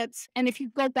so and if you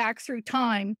go back through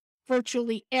time,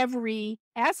 virtually every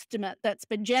estimate that's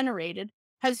been generated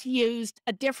has used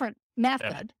a different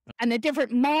method and a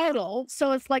different model.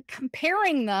 So it's like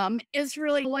comparing them is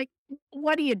really like,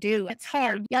 what do you do? It's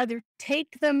hard. You either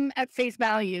take them at face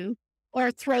value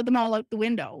or throw them all out the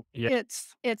window. Yeah.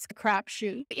 It's a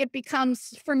crapshoot. It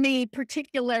becomes, for me,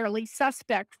 particularly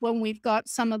suspect when we've got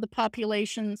some of the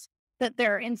populations that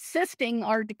they're insisting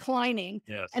are declining.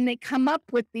 Yes. And they come up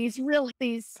with these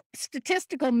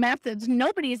statistical methods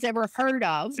nobody's ever heard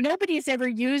of, nobody's ever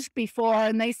used before.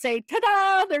 And they say,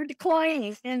 ta-da, they're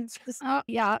declining. And it's just,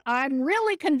 yeah, I'm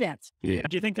really convinced. Yeah.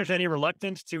 Do you think there's any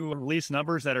reluctance to release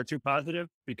numbers that are too positive?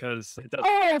 Because it does.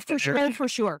 Oh, for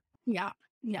sure. Yeah.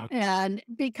 Yeah. Okay. And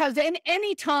because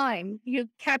any time you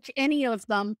catch any of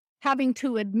them having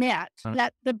to admit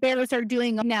that the bears are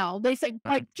doing now, they say,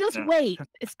 like, just wait.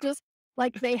 It's just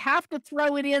like they have to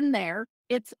throw it in there.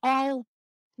 It's all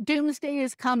doomsday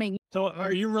is coming. So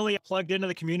are you really plugged into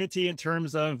the community in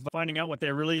terms of finding out what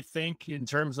they really think in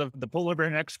terms of the polar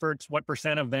bear experts? What %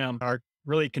 of them are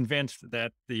really convinced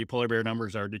that the polar bear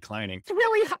numbers are declining?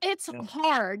 It's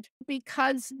hard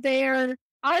because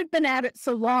I've been at it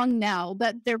so long now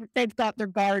that they've got their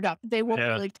guard up. They won't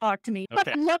really talk to me. Okay.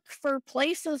 But look for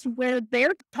places where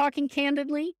they're talking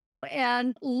candidly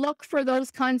and look for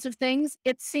those kinds of things.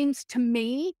 It seems to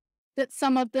me that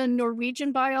some of the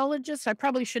Norwegian biologists, I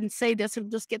probably shouldn't say this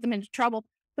and just get them into trouble,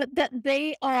 but that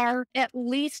they are at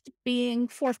least being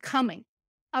forthcoming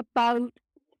about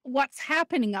what's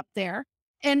happening up there.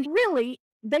 And really,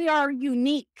 they are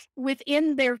unique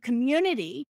within their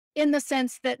community in the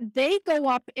sense that they go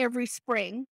up every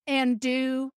spring and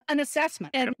do an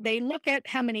assessment, and they look at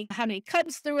how many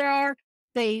cubs there are.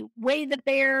 They weigh the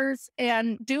bears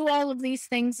and do all of these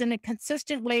things in a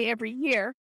consistent way every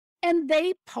year. And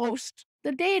they post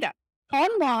the data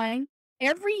online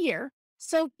every year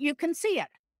so you can see it.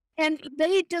 And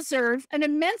they deserve an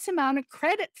immense amount of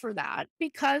credit for that,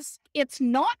 because it's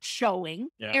not showing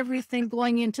everything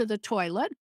going into the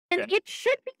toilet. And it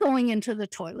should be going into the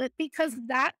toilet, because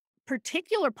that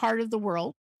particular part of the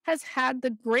world has had the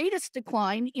greatest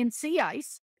decline in sea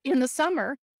ice in the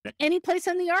summer than any place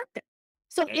in the Arctic.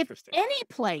 So if any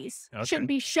place should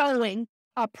be showing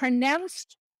a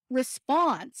pronounced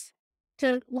response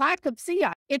to lack of sea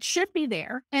ice, it should be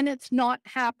there, and it's not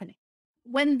happening.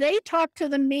 When they talk to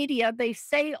the media, they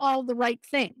say all the right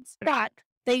things, but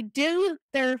they do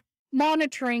their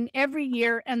monitoring every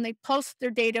year and they post their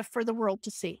data for the world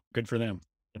to see. Good for them.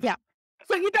 Yeah.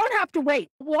 So you don't have to wait.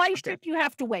 Why should you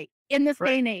have to wait in this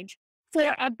day and age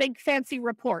for a big fancy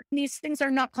report? These things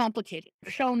are not complicated.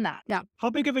 We've shown that. Yeah.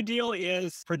 How big of a deal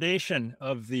is predation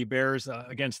of the bears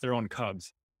against their own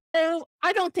cubs? Oh,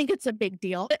 I don't think it's a big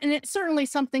deal. And it's certainly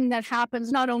something that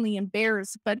happens not only in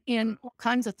bears, but in all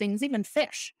kinds of things, even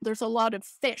fish. There's a lot of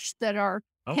fish that are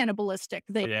cannibalistic.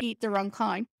 They eat their own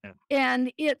kind. Yeah.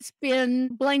 And it's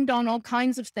been blamed on all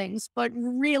kinds of things, but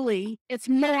really it's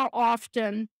more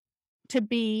often to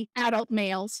be adult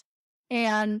males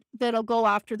and that'll go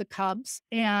after the cubs.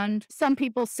 And some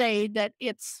people say that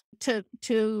it's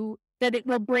that it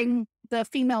will bring the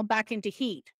female back into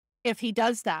heat if he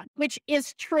does that, which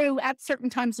is true at certain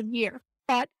times of year.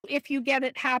 But if you get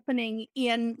it happening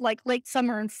in like late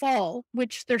summer and fall,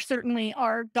 which there certainly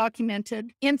are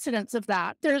documented incidents of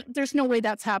that, there's no way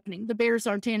that's happening. The bears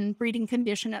aren't in breeding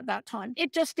condition at that time.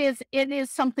 It just is. It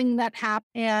is something that happens.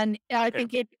 And I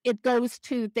think it goes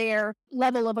to their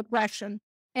level of aggression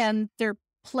and their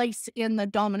place in the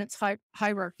dominance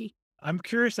hierarchy. I'm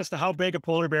curious as to how big a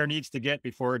polar bear needs to get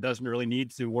before it doesn't really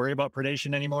need to worry about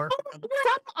predation anymore.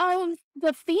 Some of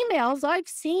the females I've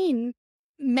seen,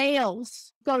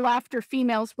 males go after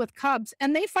females with cubs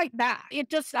and they fight back.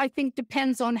 It just, I think,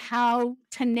 depends on how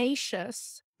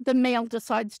tenacious the male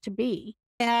decides to be.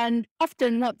 And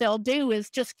often what they'll do is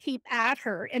just keep at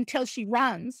her until she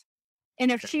runs.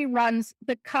 And if she runs,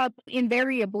 the cub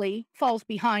invariably falls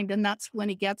behind, and that's when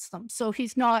he gets them. So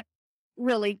he's not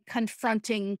really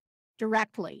confronting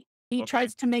directly. He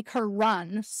tries to make her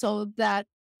run so that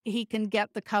he can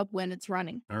get the cub when it's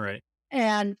running. All right.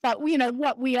 But you know,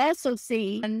 what we also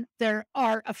see, and there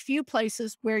are a few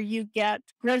places where you get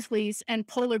grizzlies and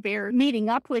polar bears meeting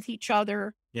up with each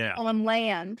other on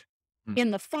land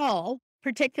in the fall,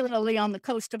 particularly on the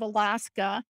coast of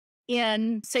Alaska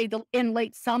in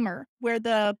late summer, where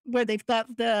they've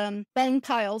got the bone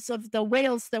piles of the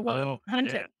whales that were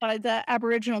hunted by the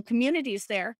Aboriginal communities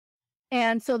there.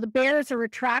 And so the bears are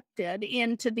attracted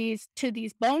into these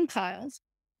bone piles.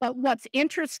 But what's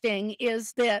interesting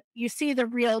is that you see the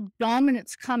real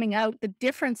dominance coming out, the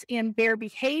difference in bear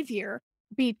behavior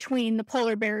between the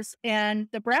polar bears and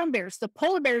the brown bears. The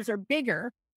polar bears are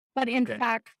bigger, but in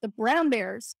fact, the brown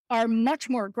bears are much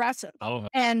more aggressive.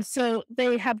 And so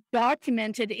they have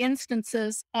documented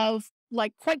instances of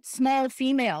like quite small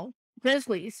female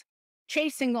grizzlies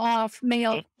chasing off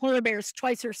male polar bears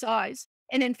twice their size.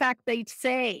 And in fact, they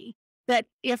say that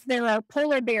if there are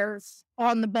polar bears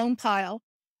on the bone pile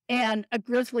and a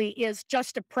grizzly is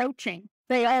just approaching,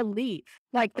 they all leave.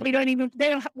 Like they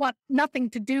don't want nothing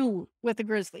to do with a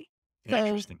grizzly.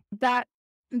 So that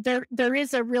there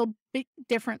is a real big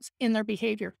difference in their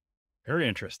behavior. Very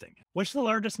interesting. What's the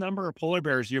largest number of polar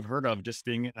bears you've heard of just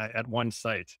being at one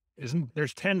site?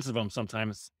 There's tens of them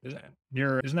sometimes.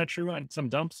 Isn't that true on some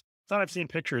dumps? I thought I've seen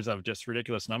pictures of just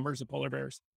ridiculous numbers of polar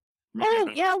bears. Oh,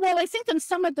 yeah. Well, I think in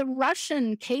some of the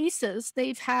Russian cases,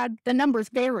 they've had the numbers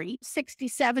vary, 60,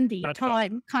 70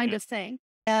 time kind of thing.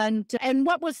 And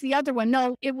what was the other one?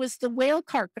 No, it was the whale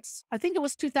carcass. I think it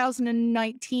was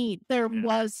 2019. There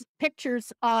was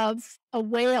pictures of a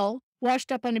whale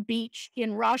washed up on a beach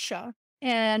in Russia.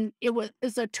 And it was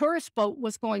a tourist boat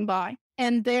was going by.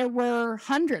 And there were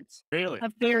hundreds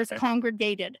of bears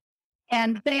congregated.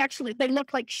 And they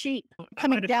looked like sheep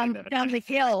coming down the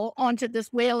hill onto this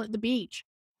whale at the beach.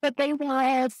 But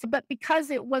but because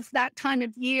it was that time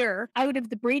of year out of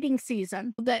the breeding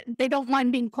season, that they don't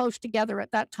mind being close together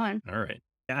at that time. All right.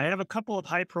 I have a couple of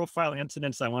high profile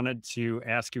incidents I wanted to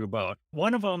ask you about.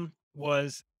 One of them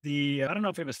was I don't know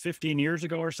if it was 15 years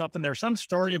ago or something. There's some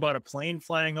story about a plane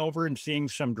flying over and seeing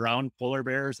some drowned polar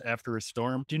bears after a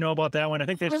storm. Do you know about that one? I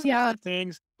think they saw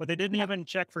things, but they didn't even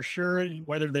check for sure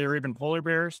whether they were even polar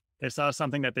bears. They saw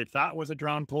something that they thought was a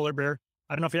drowned polar bear.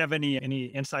 I don't know if you have any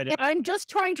insight. I'm just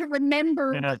trying to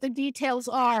remember Yeah. what the details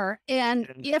are. And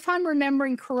if I'm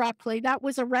remembering correctly, that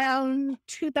was around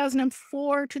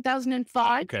 2004,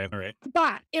 2005. Okay, all right.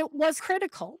 But it was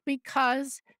critical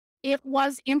because it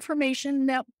was information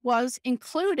that was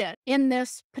included in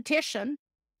this petition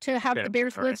to have Okay, the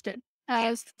bears all right. listed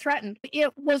as threatened.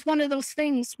 It was one of those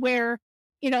things where,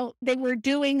 they were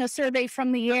doing a survey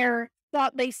from the air,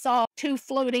 thought they saw 2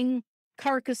 floating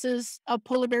carcasses of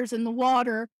polar bears in the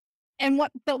water. And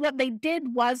what they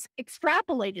did was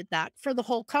extrapolated that for the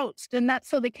whole coast. And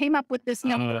so they came up with this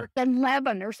number,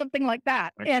 11 or something like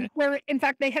that. Okay. And where, in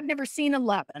fact, they had never seen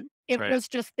 11. It Right. was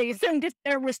just, they assumed if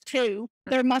there was 2,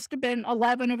 there must have been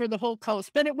 11 over the whole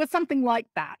coast. But it was something like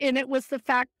that. And it was the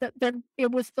fact that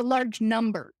it was the large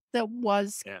number that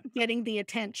was getting the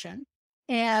attention.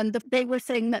 And they were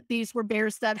saying that these were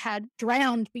bears that had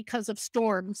drowned because of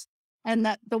storms, and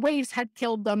that the waves had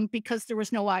killed them because there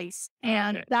was no ice.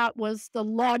 And that was the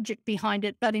logic behind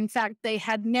it. But in fact, they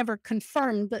had never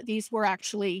confirmed that these were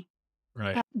actually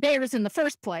bears in the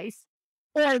first place,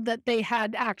 or that they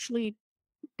had actually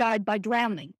died by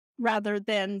drowning rather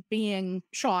than being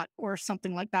shot or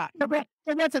something like that. There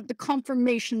wasn't the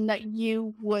confirmation that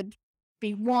you would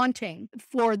be wanting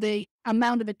for the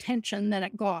amount of attention that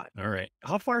it got. All right.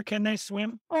 How far can they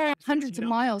swim? Oh, hundreds of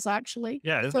miles, actually.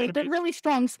 Yeah. So they're really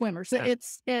strong swimmers. Yeah.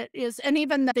 It is, and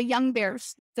even the young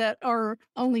bears that are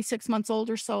only 6 months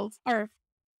old or so are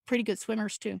pretty good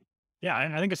swimmers too. Yeah,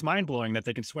 and I think it's mind blowing that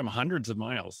they can swim hundreds of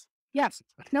miles. Yes,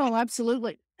 no,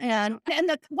 absolutely. And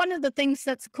that's one of the things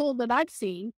that's cool that I've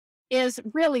seen is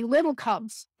really little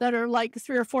cubs that are like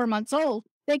 3 or 4 months old.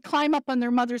 They climb up on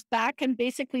their mother's back and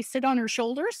basically sit on her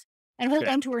shoulders and hold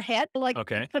onto her head, like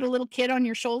put a little kid on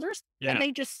your shoulders. Yeah. And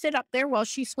they just sit up there while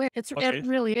she swims. It's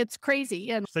it's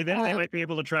crazy. And So then they might be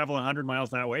able to travel 100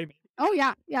 miles that way. oh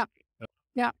yeah.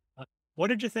 What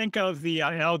did you think of the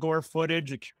Al Gore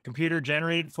footage, computer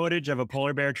generated footage of a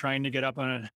polar bear trying to get up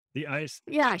on the ice?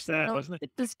 Yeah, Wasn't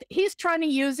it? he's trying to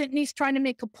use it and he's trying to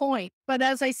make a point. But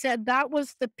as I said, that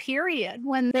was the period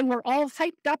when they were all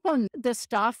hyped up on this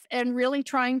stuff and really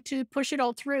trying to push it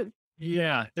all through.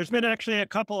 Yeah, there's been actually a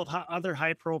couple of other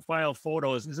high profile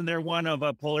photos. Isn't there one of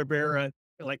a polar bear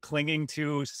like clinging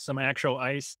to some actual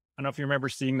ice? I don't know if you remember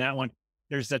seeing that one.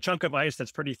 There's a chunk of ice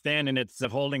that's pretty thin and it's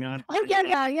holding on. Oh,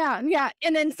 yeah.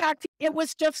 And in fact, it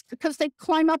was just because they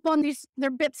climb up on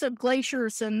their bits of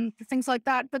glaciers and things like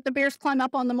that, but the bears climb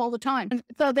up on them all the time. And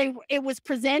so it was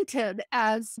presented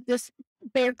as this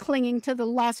bear clinging to the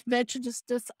last vestige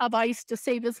of ice to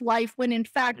save his life, when in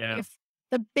fact, if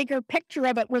the bigger picture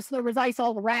of it was there was ice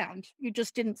all around, you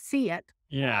just didn't see it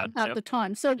at the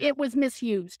time. So it was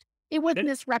misused. It was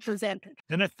misrepresented.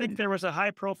 And I think there was a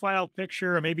high profile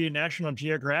picture, or maybe a National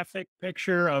Geographic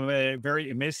picture of a very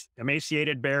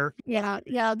emaciated bear. Yeah.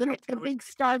 The big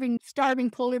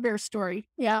starving polar bear story.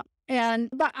 Yeah.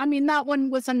 But I mean, that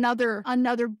one was another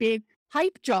big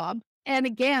hype job. And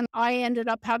again, I ended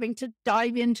up having to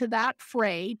dive into that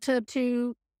fray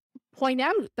to point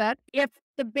out that if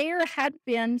the bear had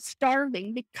been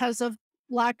starving because of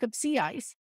lack of sea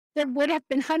ice, there would have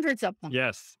been hundreds of them.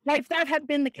 Yes. If that had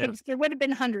been the case, there would have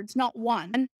been hundreds, not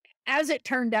one. And as it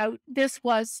turned out, this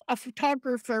was a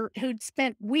photographer who'd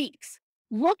spent weeks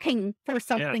looking for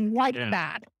something like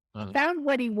that, found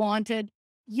what he wanted,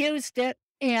 used it,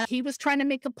 and he was trying to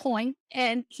make a point,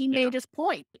 and he made his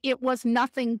point. It was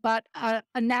nothing but a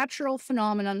natural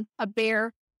phenomenon, a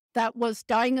bear that was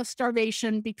dying of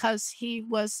starvation because he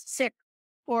was sick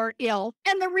or ill.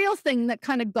 And the real thing that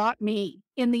kind of got me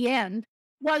in the end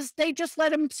was they just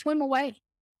let him swim away.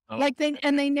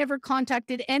 They never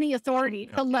contacted any authority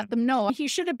to let them know. He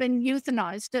should have been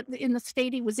euthanized in the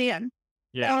state he was in.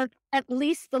 Yeah. Or at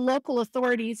least the local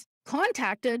authorities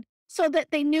contacted so that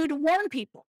they knew to warn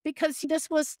people, because this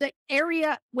was the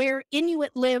area where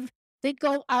Inuit live. They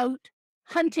go out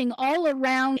hunting all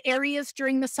around areas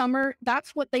during the summer.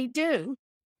 That's what they do.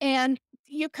 And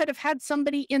you could have had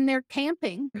somebody in there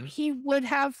camping. He would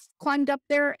have climbed up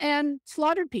there and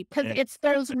slaughtered people, because it's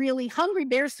those really hungry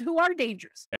bears who are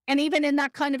dangerous. And even in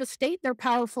that kind of a state, they're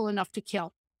powerful enough to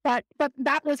kill. But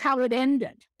that was how it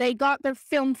ended. They got their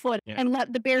film footage and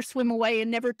let the bear swim away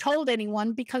and never told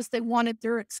anyone, because they wanted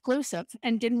their exclusive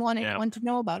and didn't want anyone to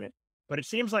know about it. But it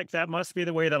seems like that must be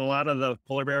the way that a lot of the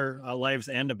polar bear lives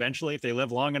end eventually. If they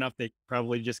live long enough, they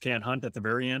probably just can't hunt at the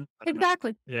very end.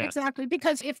 Exactly. Yeah. Exactly.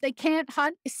 Because if they can't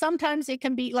hunt, sometimes it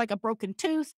can be like a broken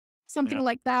tooth, something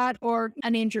like that, or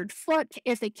an injured foot.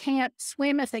 If they can't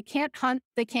swim, if they can't hunt,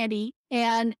 they can't eat.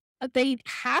 And they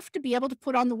have to be able to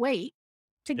put on the weight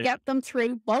to get them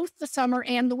through both the summer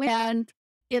and the winter. And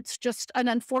it's just an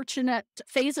unfortunate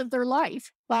phase of their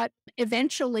life. But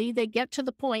eventually they get to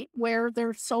the point where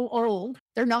they're so old,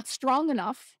 they're not strong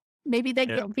enough. Maybe they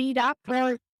get beat up,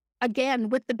 or again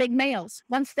with the big males.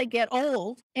 Once they get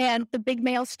old and the big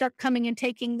males start coming and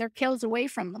taking their kills away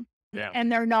from them. Yeah.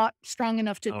 And they're not strong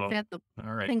enough to defend them.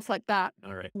 All right. Things like that.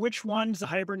 All right. Which ones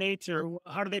hibernate, or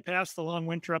how do they pass the long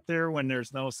winter up there when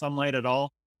there's no sunlight at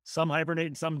all? Some hibernate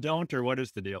and some don't, or what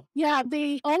is the deal? Yeah,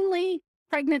 the only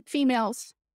pregnant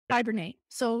females hibernate.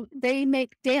 So they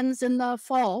make dens in the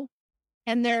fall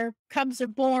and their cubs are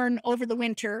born over the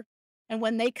winter. And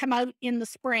when they come out in the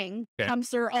spring,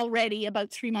 cubs are already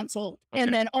about 3 months old.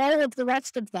 And then all of the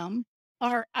rest of them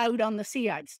are out on the sea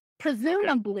ice,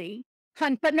 presumably,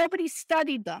 but nobody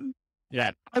studied them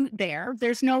out there.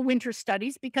 There's no winter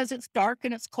studies because it's dark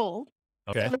and it's cold.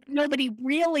 So nobody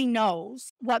really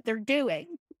knows what they're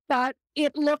doing. But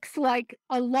it looks like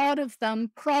a lot of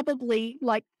them probably,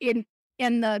 like in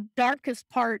the darkest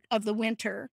part of the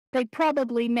winter, they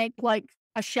probably make like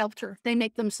a shelter. They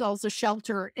make themselves a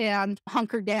shelter and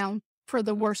hunker down for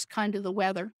the worst kind of the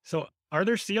weather. So are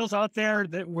there seals out there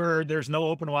where there's no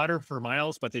open water for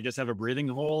miles, but they just have a breathing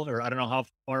hole? Or I don't know how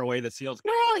far away the seals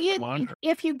Well,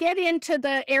 if you get into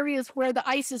the areas where the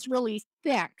ice is really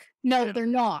thick, no, they're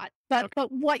not. But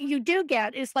what you do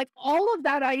get is like all of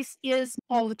that ice is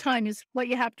all the time is what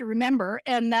you have to remember.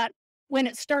 And that when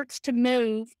it starts to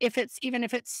move, even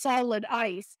if it's solid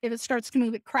ice, if it starts to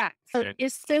move, it cracks. So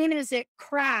as soon as it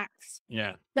cracks,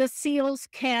 the seals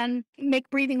can make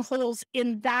breathing holes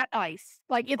in that ice.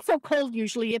 Like it's so cold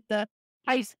usually if the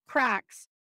ice cracks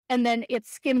and then it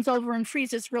skims over and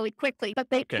freezes really quickly. But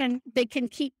they can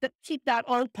keep that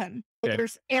open.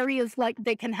 There's areas like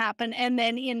they can happen. And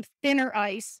then in thinner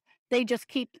ice, they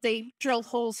drill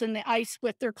holes in the ice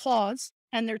with their claws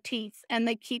and their teeth, and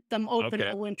they keep them open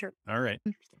all winter. All right.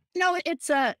 No, it's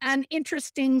an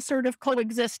interesting sort of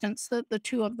coexistence that the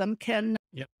two of them can.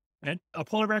 Yep. And a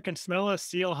polar bear can smell a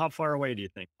seal. How far away do you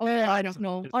think? Oh, I don't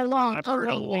know. A long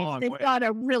way. They've got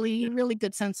a really, really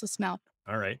good sense of smell.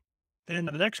 All right. Then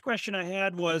the next question I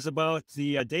had was about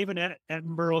the David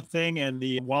Attenborough thing and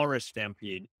the Walrus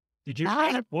Stampede. Did you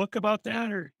write a book about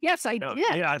that? Or? Yes, I did.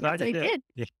 Yeah, I thought you did.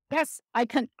 Yes, I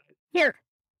can. Here,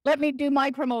 let me do my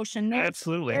promotion.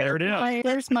 Absolutely. There it is.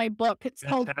 There's my book. It's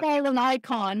called Fallen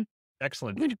Icon.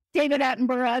 Excellent. David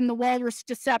Attenborough and the Walrus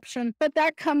Deception. But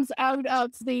that comes out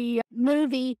of the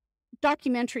movie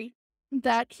documentary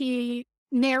that he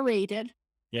narrated.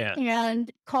 Yeah.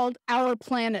 And called Our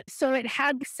Planet. So it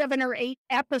had 7 or 8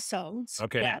 episodes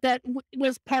that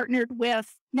was partnered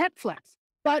with Netflix.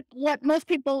 But what most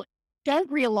people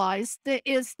don't realize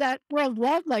is that World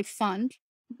Wildlife Fund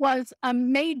was a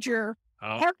major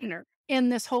partner in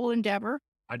this whole endeavor.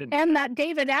 And that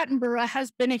David Attenborough has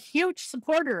been a huge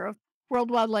supporter of World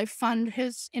Wildlife Fund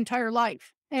his entire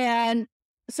life. And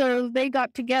so they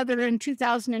got together in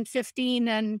 2015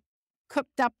 and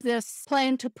cooked up this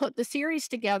plan to put the series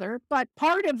together. But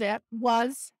part of it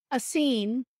was a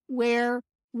scene where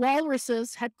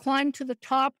walruses had climbed to the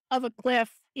top of a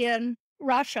cliff in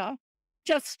Russia,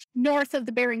 just north of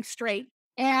the Bering Strait.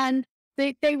 And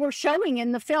they were showing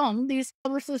in the film these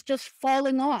walruses just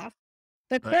falling off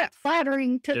the cliff,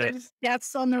 clattering to their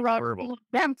deaths on the rock,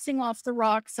 bouncing off the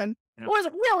rocks. And it was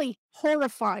really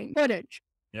horrifying footage.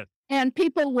 And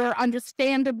people were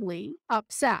understandably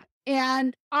upset.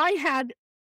 And I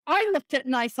looked at it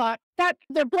and I thought that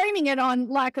they're blaming it on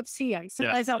lack of sea ice. And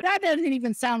I thought that doesn't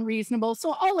even sound reasonable.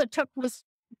 So all it took was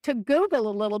to Google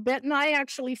a little bit. And I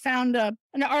actually found an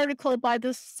article by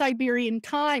the Siberian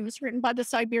Times, written by the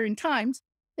Siberian Times,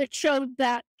 that showed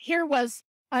that here was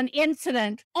an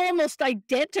incident almost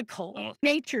identical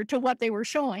nature to what they were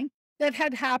showing that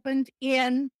had happened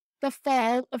in the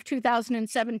fall of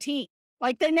 2017.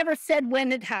 Like they never said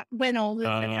when all this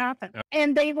had happened.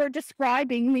 And they were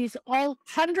describing these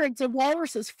hundreds of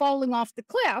walruses falling off the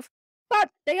cliff. But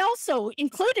they also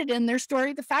included in their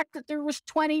story the fact that there was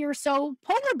 20 or so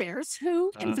polar bears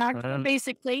who, in fact, were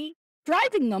basically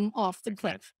driving them off the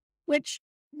cliff, which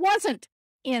wasn't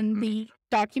in the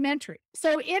documentary.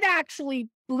 So it actually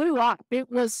blew up. It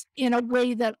was in a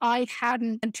way that I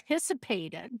hadn't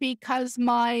anticipated because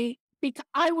I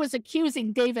was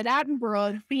accusing David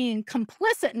Attenborough of being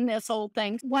complicit in this whole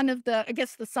thing. One of the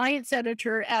science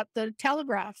editor at the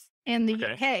Telegraph in the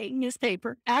UK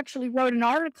newspaper actually wrote an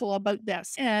article about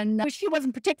this. And she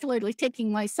wasn't particularly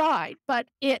taking my side, but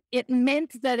it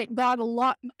meant that it got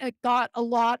a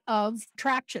lot of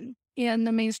traction in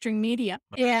the mainstream media.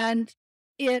 And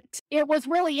it was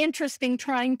really interesting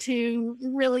trying to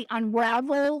really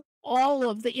unravel all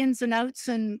of the ins and outs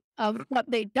of what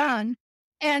they'd done.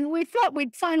 And we thought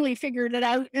we'd finally figured it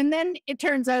out. And then it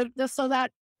turns out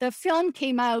that the film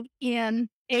came out in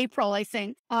April, I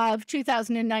think, of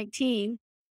 2019.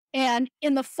 And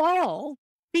in the fall,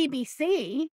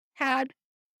 BBC had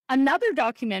another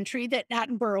documentary that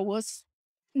Attenborough was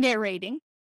narrating.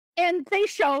 And they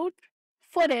showed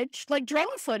footage, like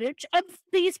drone footage of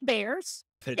these bears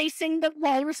chasing the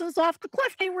walruses off the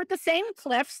cliff. They were the same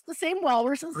cliffs, the same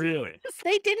walruses. Really?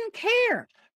 They didn't care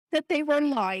that they were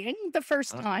lying the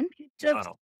first time.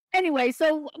 Wow. Anyway,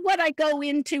 so what I go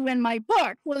into in my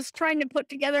book was trying to put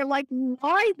together like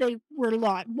why they were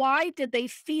lying. Why did they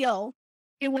feel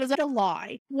it was a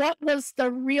lie? What was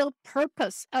the real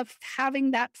purpose of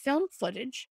having that film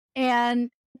footage? And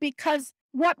because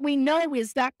what we know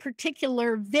is that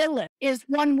particular village is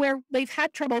one where they've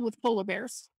had trouble with polar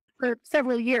bears for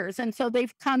several years. And so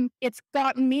it's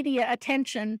gotten media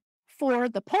attention for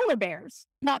the polar bears,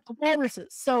 not the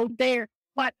walruses. So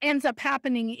what ends up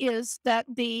happening is that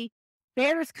the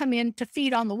bears come in to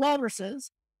feed on the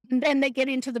walruses, and then they get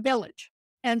into the village.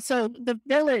 And so the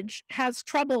village has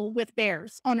trouble with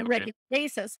bears on a regular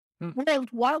basis. World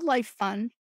Wildlife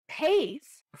Fund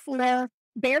pays for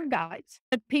bear guides,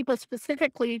 people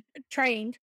specifically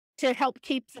trained to help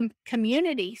keep the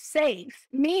community safe,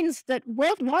 means that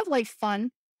World Wildlife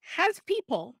Fund has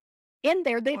people in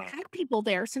there. They've had people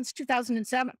there since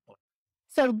 2007.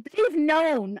 So they've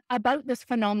known about this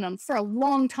phenomenon for a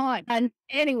long time. And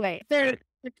anyway, there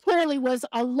clearly was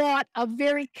a lot of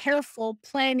very careful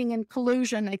planning and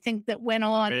collusion, I think, that went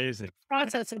on in the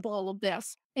process of all of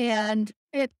this. And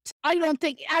I don't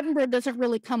think Attenborough doesn't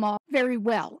really come off very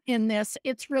well in this.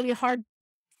 It's really hard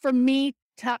for me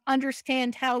to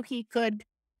understand how he could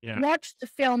watch the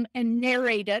film and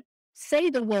narrate it, say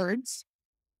the words.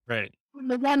 Right.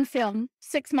 The one film,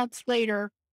 6 months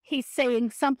later, he's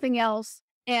saying something else.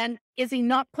 And is he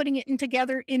not putting it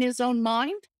together in his own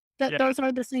mind that those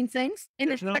are the same things?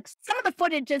 And some of the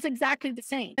footage is exactly the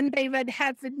same. And David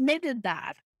has admitted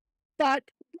that. But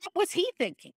what was he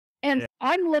thinking? And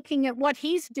I'm looking at what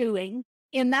he's doing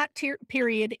in that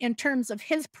period in terms of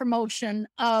his promotion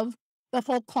of the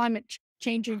whole climate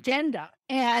change agenda.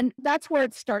 And that's where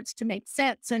it starts to make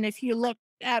sense. And if you look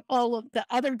at all of the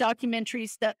other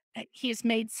documentaries that he's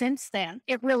made since then,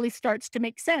 it really starts to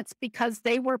make sense because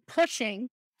they were pushing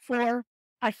for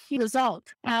a huge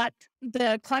result at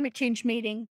the climate change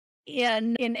meeting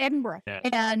in Edinburgh.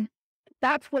 And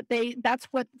that's what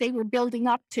they were building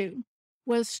up to,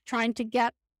 was trying to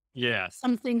get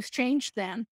some things changed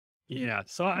then. Yeah.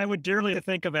 So I would dearly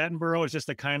think of Attenborough as just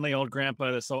a kindly old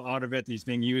grandpa that's so out of it, he's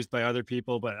being used by other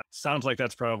people, but it sounds like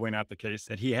that's probably not the case,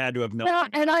 that he had to have known.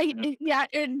 Yeah,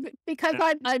 and because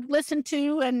I've listened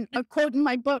to and I quote in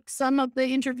my book some of the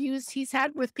interviews he's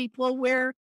had with people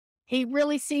where he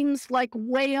really seems like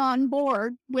way on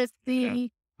board with the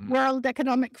World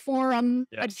Economic Forum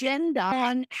agenda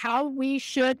on how we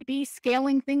should be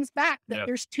scaling things back, that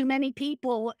there's too many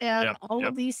people and all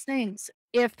of these things.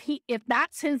 If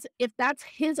that's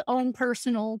his own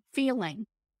personal feeling.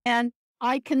 And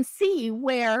I can see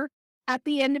where at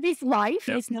the end of his life,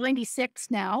 he's 96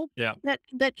 now,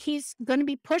 that he's going to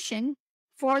be pushing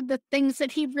for the things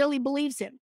that he really believes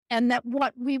in. And that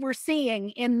what we were seeing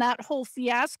in that whole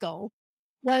fiasco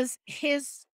was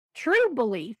his true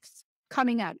beliefs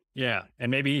coming out. Yeah.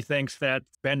 And maybe he thinks that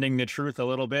bending the truth a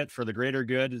little bit for the greater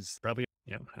good is probably,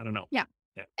 I don't know. Yeah.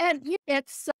 And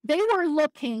they were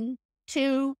looking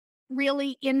to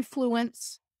really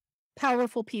influence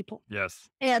powerful people. Yes.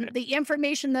 And the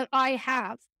information that I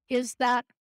have is that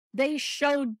they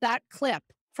showed that clip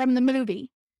from the movie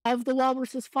of the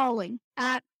walruses falling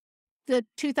at the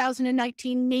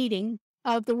 2019 meeting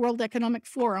of the World Economic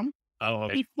Forum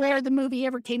before the movie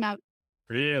ever came out.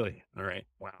 Really? All right.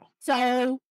 Wow.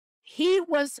 So he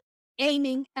was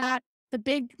aiming at the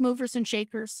big movers and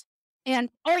shakers. And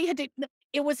it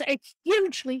was a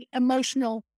hugely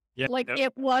emotional,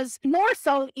 it was more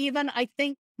so even, I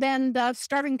think, than the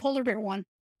starving polar bear one.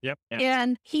 Yep.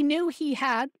 And he knew he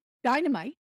had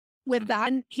dynamite with that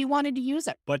and he wanted to use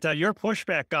it. But your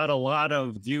pushback got a lot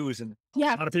of views and a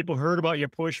lot of people heard about your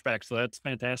pushback. So that's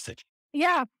fantastic.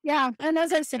 Yeah. And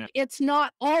as I said, it's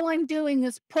not all I'm doing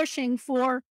is pushing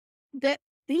for that.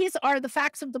 These are the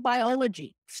facts of the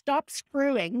biology. Stop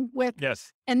screwing with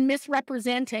and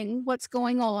misrepresenting what's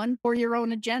going on for your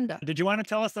own agenda. Did you want to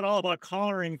tell us at all about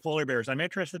collaring polar bears? I'm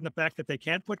interested in the fact that they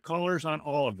can't put collars on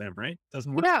all of them, right?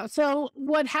 Doesn't work. Yeah. So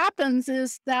what happens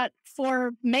is that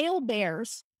for male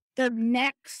bears, their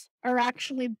necks are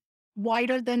actually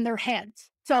wider than their heads.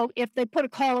 So if they put a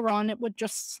collar on, it would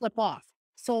just slip off.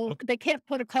 So they can't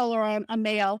put a collar on a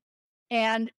male,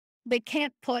 and they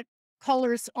can't put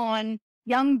collars on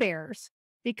young bears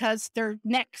because their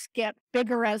necks get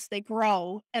bigger as they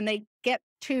grow, and they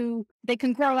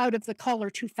can grow out of the collar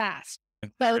too fast.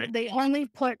 So Right. they only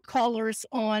put collars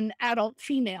on adult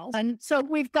females. And so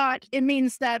it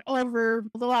means that over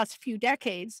the last few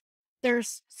decades,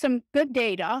 there's some good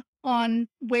data on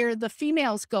where the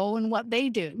females go and what they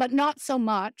do, but not so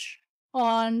much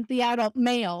on the adult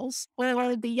males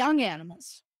or the young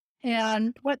animals.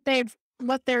 And what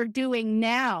they're doing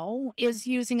now is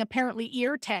using apparently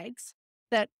ear tags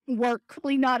that work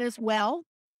really not as well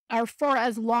or for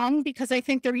as long, because I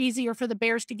think they're easier for the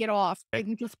bears to get off. They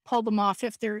can just pull them off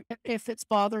if it's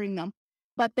bothering them.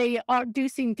 But they do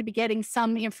seem to be getting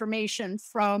some information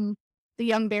from the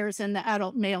young bears and the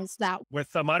adult males that.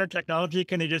 With modern technology,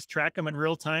 can they just track them in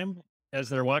real time as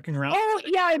they're walking around? Oh,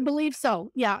 yeah, I believe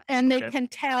so. Yeah. And they Okay. can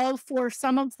tell, for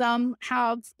some of them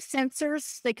have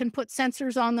sensors. They can put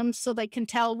sensors on them so they can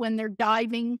tell when they're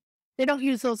diving. They don't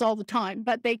use those all the time,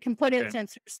 but they can put in Okay.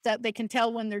 sensors that they can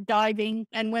tell when they're diving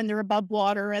and when they're above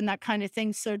water and that kind of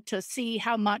thing. So to see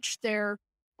how much they're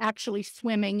actually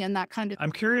swimming and that kind of.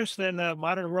 I'm curious, in the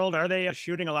modern world, are they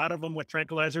shooting a lot of them with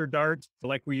tranquilizer darts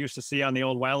like we used to see on the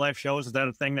old wildlife shows? Is that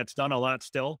a thing that's done a lot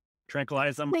still?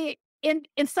 Tranquilize them? In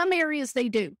some areas they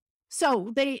do.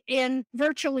 So they, in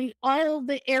virtually all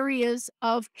the areas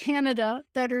of Canada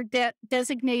that are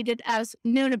designated as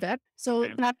Nunavut, so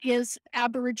Okay. that is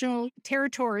Aboriginal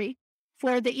territory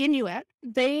for the Inuit,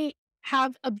 they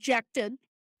have objected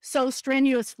so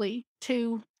strenuously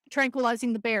to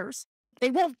tranquilizing the bears. They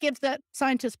won't give the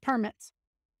scientists permits.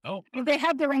 Oh, They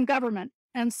have their own government.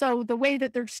 And so the way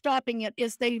that they're stopping it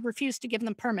is they refuse to give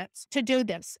them permits to do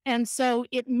this. And so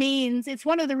it means it's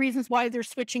one of the reasons why they're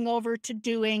switching over to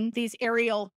doing these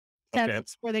aerial okay.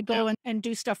 senses where they go and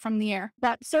do stuff from the air.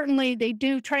 But certainly they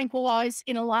do tranquilize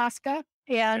in Alaska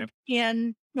and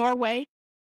in Norway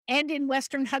and in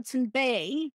Western Hudson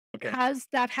Bay, Okay. because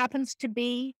that happens to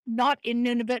be not in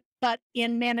Nunavut, but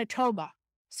in Manitoba.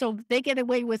 So they get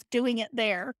away with doing it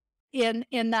there in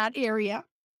that area.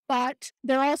 But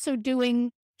they're also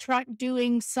doing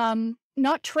some,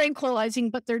 not tranquilizing,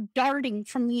 but they're darting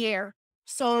from the air.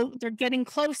 So they're getting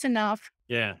close enough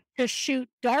Yeah. to shoot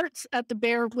darts at the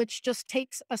bear, which just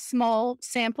takes a small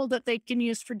sample that they can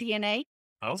use for DNA.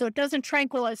 Oh, So it doesn't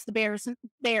tranquilize the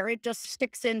bear. It just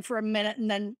sticks in for a minute and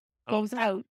then goes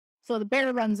out. So the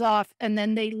bear runs off, and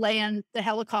then they land the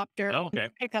helicopter Oh, okay.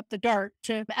 and pick up the dart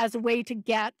as a way to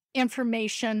get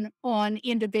information on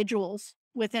individuals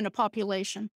within a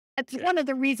population. That's one of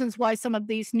the reasons why some of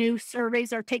these new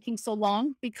surveys are taking so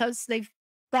long, because they've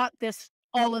got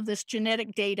all of this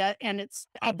genetic data, and it's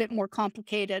a bit more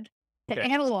complicated to Okay.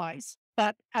 analyze.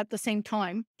 But at the same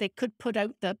time, they could put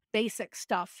out the basic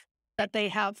stuff that they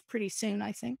have pretty soon,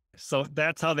 I think. So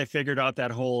that's how they figured out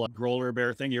that whole roller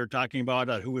bear thing you were talking about,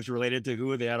 who was related to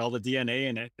who. They had all the DNA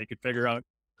in it. They could figure out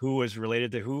who was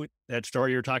related to who. That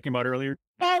story you were talking about earlier.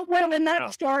 Well, in that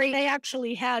Oh. story, they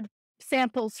actually had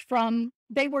samples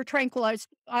they were tranquilized,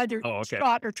 either Oh, okay.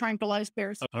 shot or tranquilized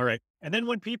bears. All right. And then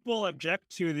when people object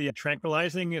to the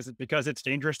tranquilizing, is it because it's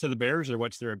dangerous to the bears, or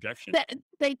what's their objection?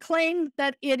 They claim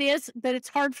that it's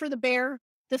hard for the bear.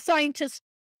 The scientists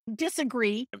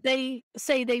disagree. They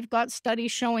say they've got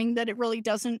studies showing that it really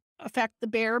doesn't affect the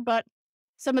bear, but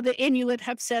some of the Inuit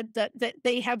have said that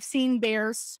they have seen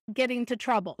bears get into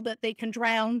trouble, that they can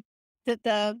drown, that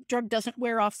the drug doesn't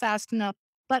wear off fast enough.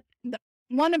 But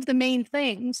one of the main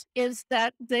things is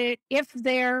that if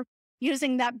they're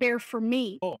using that bear for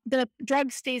meat, the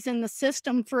drug stays in the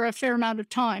system for a fair amount of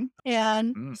time.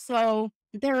 And so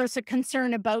there is a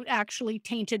concern about actually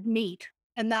tainted meat.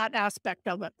 And that aspect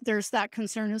of it, there's that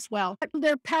concern as well. But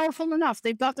they're powerful enough.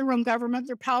 They've got their own government.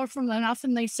 They're powerful enough,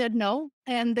 and they said no,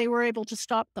 and they were able to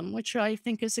stop them, which I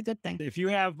think is a good thing. If you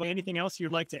have anything else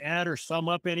you'd like to add or sum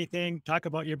up anything, talk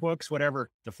about your books, whatever,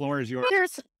 the floor is yours.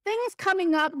 There's things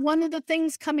coming up. One of the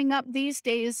things coming up these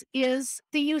days is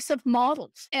the use of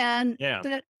models, and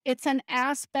that it's an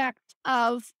aspect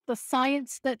of the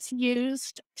science that's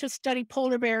used to study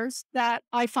polar bears that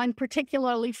I find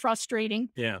particularly frustrating.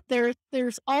 Yeah.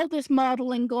 There's all this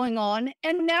modeling going on,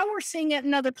 and now we're seeing it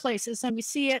in other places, and we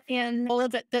see it in all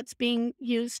of it that's being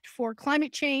used for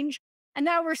climate change. And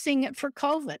now we're seeing it for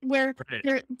COVID, where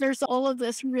there's all of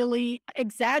this really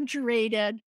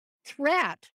exaggerated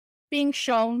threat being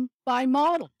shown by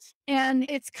models. And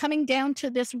it's coming down to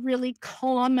this really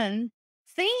common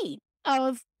theme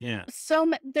of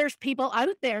there's people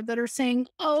out there that are saying,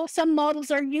 oh, some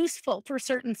models are useful for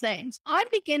certain things. I'm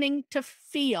beginning to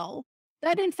feel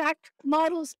that, in fact,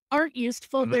 models aren't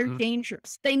useful. They're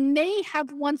dangerous. They may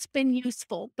have once been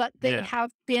useful, but they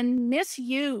have been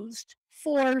misused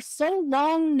for so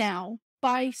long now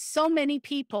by so many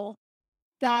people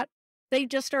that they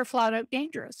just are flat out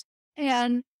dangerous.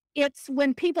 And it's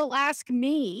when people ask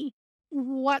me,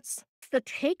 what's the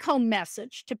take home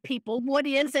message to people? What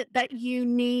is it that you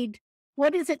need?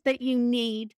 What is it that you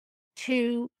need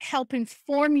to help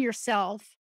inform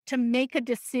yourself to make a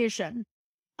decision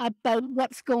about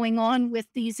what's going on with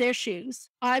these issues?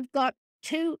 I've got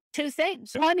two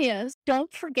things. One is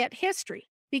don't forget history,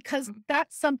 because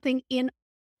that's something in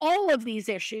all of these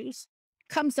issues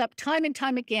comes up time and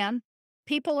time again.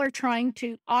 People are trying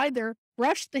to either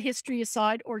brush the history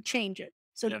aside or change it.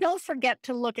 So don't forget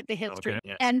to look at the history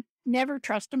and never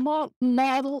trust a model.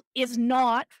 Model is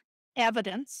not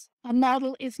evidence. A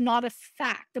model is not a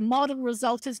fact. A model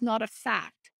result is not a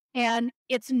fact. And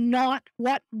it's not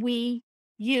what we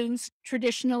use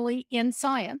traditionally in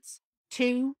science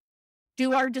to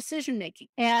do our decision making.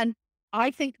 And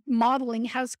I think modeling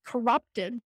has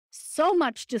corrupted so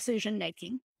much decision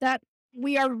making that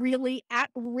we are really at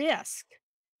risk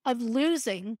of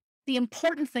losing the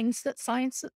important things that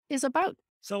science is about.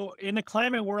 So in the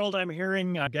climate world, I'm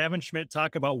hearing Gavin Schmidt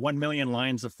talk about 1 million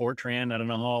lines of Fortran. I don't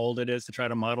know how old it is to try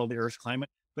to model the Earth's climate.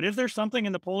 But is there something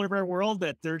in the polar bear world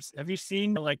that have you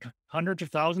seen like hundreds of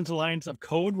thousands of lines of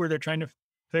code where they're trying to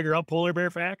figure out polar bear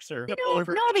facts? Or no,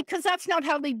 because that's not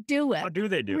how they do it. How do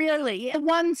they do it? Really,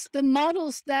 the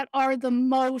models that are the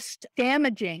most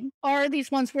damaging are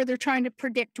these ones where they're trying to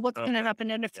predict what's going to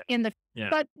happen in the.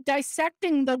 But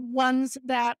dissecting the ones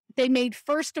that they made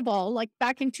first of all, like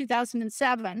back in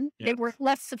 2007, they were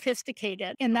less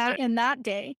sophisticated in that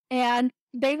day, and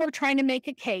they were trying to make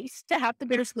a case to have the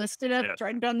bears listed as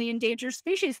right on the endangered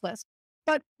species list.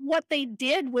 But what they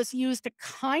did was used a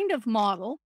kind of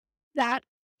model that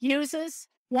uses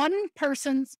one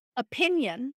person's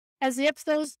opinion as if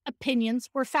those opinions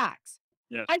were facts.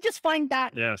 I just find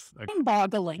that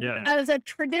boggling as a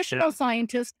traditional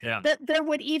scientist that there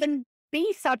would even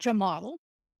be such a model.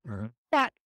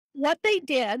 But what they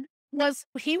did was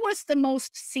he was the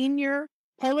most senior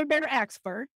polar bear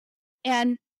expert,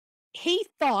 and he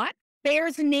thought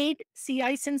bears need sea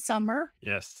ice in summer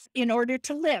in order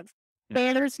to live.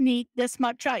 Bears need this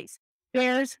much ice.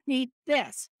 Bears need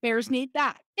this. Bears need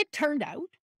that. It turned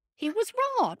out he was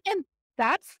wrong. And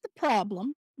that's the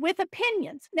problem with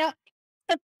opinions. Now,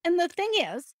 and the thing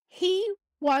is, he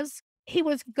was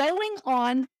going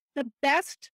on the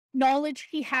best knowledge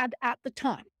he had at the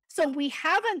time. So he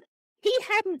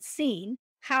hadn't seen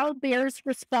how bears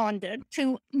responded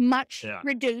to much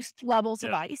reduced levels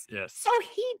of ice. So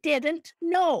he didn't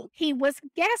know. He was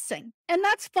guessing, and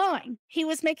that's fine. He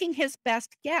was making his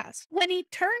best guess. When it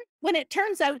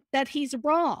turns out that he's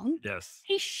wrong,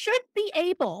 he should be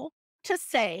able to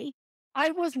say, I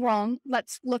was wrong.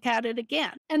 Let's look at it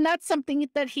again. And that's something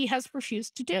that he has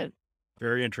refused to do.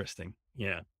 Very interesting.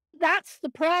 Yeah. That's the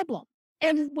problem.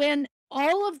 And when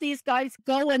all of these guys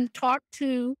go and talk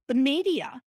to the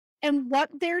media, and what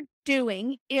they're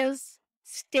doing is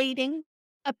stating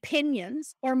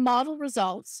opinions or model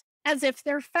results as if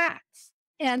they're facts.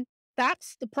 And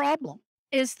that's the problem,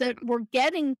 is that we're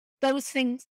getting those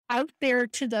things out there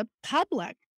to the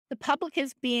public. The public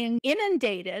is being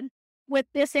inundated with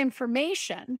this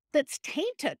information that's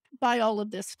tainted by all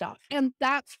of this stuff. And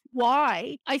that's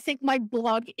why I think my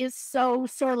blog is so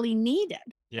sorely needed.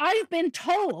 I've been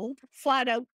told flat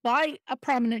out by a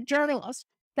prominent journalist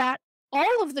that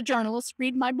all of the journalists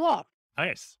read my blog.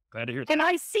 Nice. Glad to hear that. And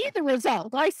I see the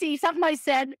result. I see something I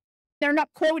said, they're not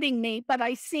quoting me, but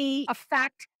I see a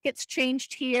fact gets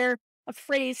changed here, a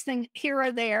phrase thing here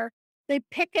or there. They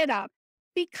pick it up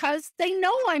because they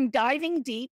know I'm diving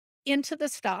deep into the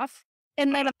stuff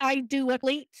and that I do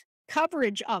elite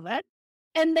coverage of it,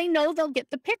 and they know they'll get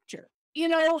the picture.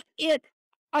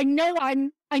 I know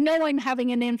I'm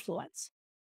having an influence,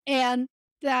 and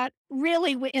that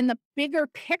really in the bigger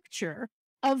picture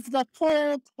of the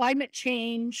whole climate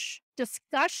change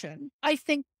discussion, I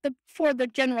think for the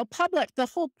general public, the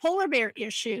whole polar bear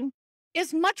issue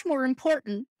is much more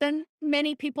important than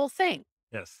many people think.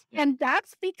 And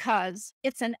that's because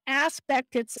it's an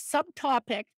aspect, it's a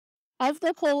subtopic of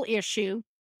the whole issue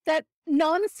that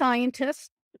non-scientists,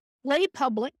 lay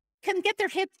public, can get their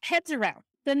heads around.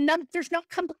 There's not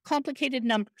complicated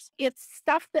numbers. It's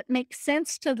stuff that makes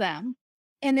sense to them.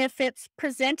 And if it's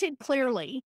presented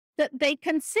clearly, that they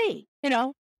can see,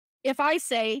 if I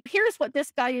say, here's what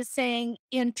this guy is saying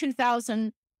in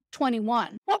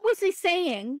 2021, what was he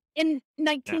saying in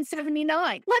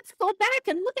 1979? Let's go back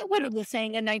and look at what he was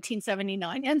saying in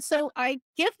 1979. And so I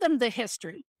give them the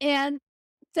history, and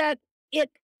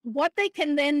what they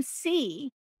can then see,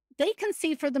 they can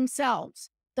see for themselves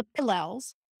the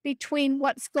parallels between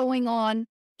what's going on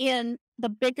in the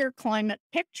bigger climate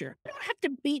picture. You don't have to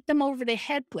beat them over the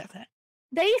head with it.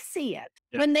 they see it.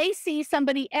 Yeah. When they see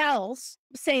somebody else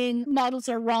saying models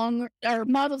are wrong or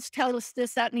models tell us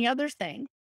this, that, and the other thing,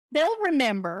 they'll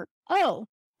remember, oh,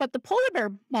 but the polar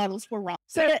bear models were wrong.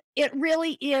 So it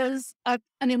really is an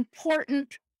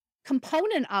important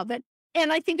component of it.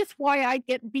 And I think it's why I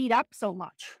get beat up so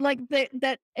much. Like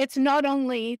that it's not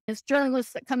only as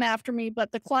journalists that come after me,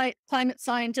 but the climate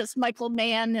scientist, Michael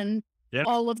Mann, and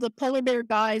all of the polar bear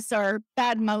guys are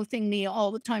bad-mouthing me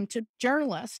all the time to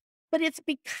journalists. But it's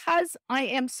because I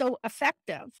am so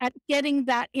effective at getting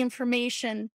that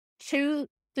information to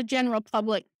the general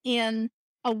public in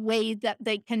a way that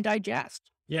they can digest.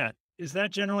 Yeah. Is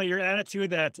that generally your attitude,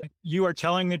 that you are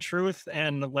telling the truth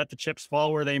and let the chips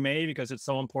fall where they may because it's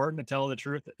so important to tell the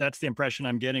truth? That's the impression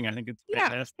I'm getting. I think it's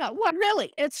fantastic. Yeah, well,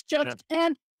 really, it's just,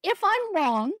 and if I'm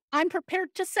wrong, I'm prepared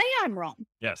to say I'm wrong.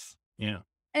 Yes. Yeah.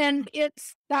 And it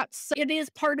is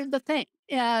part of the thing.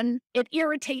 And it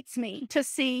irritates me to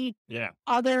see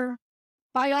other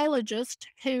biologists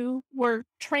who were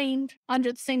trained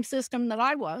under the same system that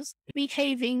I was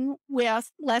behaving with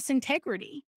less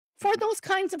integrity for those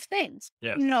kinds of things.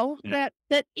 Yes. You know,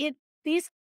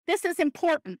 this is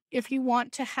important if you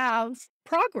want to have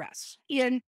progress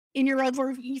in your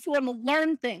if you want to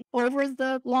learn things over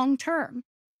the long term.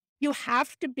 You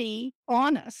have to be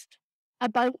honest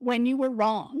about when you were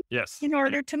wrong. Yes. In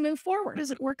order to move forward.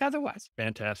 Does it work otherwise?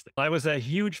 Fantastic. I was a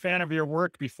huge fan of your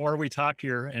work before we talked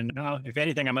here. And now, if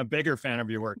anything, I'm a bigger fan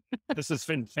of your work. This has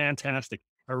been fantastic.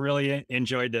 I really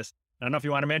enjoyed this. I don't know if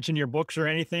you want to mention your books or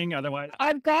anything. Otherwise,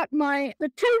 I've got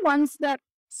the two ones that,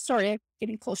 sorry, I'm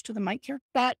getting close to the mic here.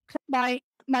 That my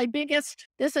biggest,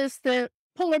 this is the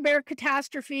Polar Bear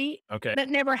Catastrophe that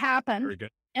never happened. Very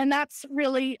good. And that's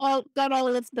really got all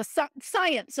of the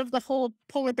science of the whole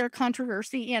polar bear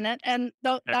controversy in it. And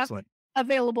that's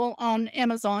available on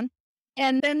Amazon.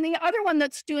 And then the other one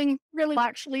that's doing really well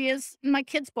actually is my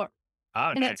kids' book.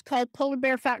 And it's called Polar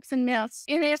Bear Facts and Myths.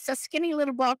 And it's a skinny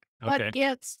little book, but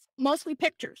it's mostly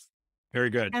pictures. Very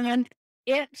good. And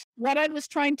what I was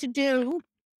trying to do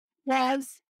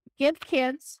was give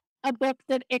kids a book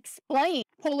that explained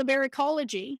polar bear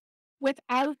ecology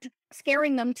without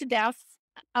scaring them to death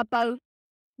about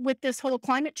with this whole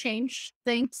climate change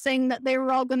thing, saying that they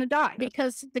were all going to die,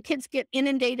 because the kids get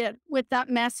inundated with that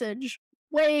message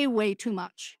way, way too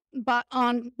much, but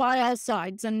by all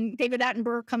sides. And David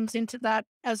Attenborough comes into that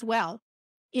as well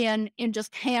in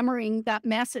just hammering that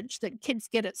message that kids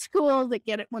get at school, that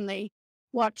get it when they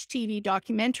watch TV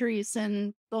documentaries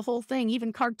and the whole thing,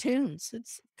 even cartoons.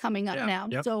 It's coming up now.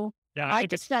 Yep. So I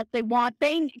just said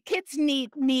kids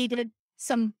needed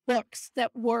some books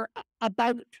that were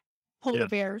about polar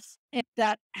bears and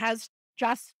that has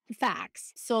just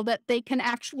facts so that they can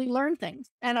actually learn things.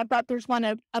 And I bet there's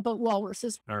one about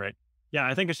walruses. All right. Yeah,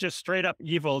 I think it's just straight up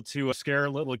evil to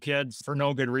scare little kids for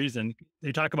no good reason.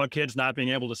 They talk about kids not being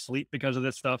able to sleep because of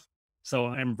this stuff. So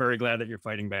I'm very glad that you're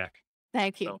fighting back.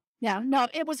 Thank you. No,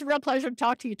 it was a real pleasure to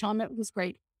talk to you, Tom. It was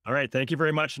great. All right. Thank you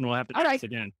very much. And we'll have to do this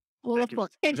again. Well,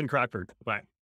 Susan Crockford. Bye.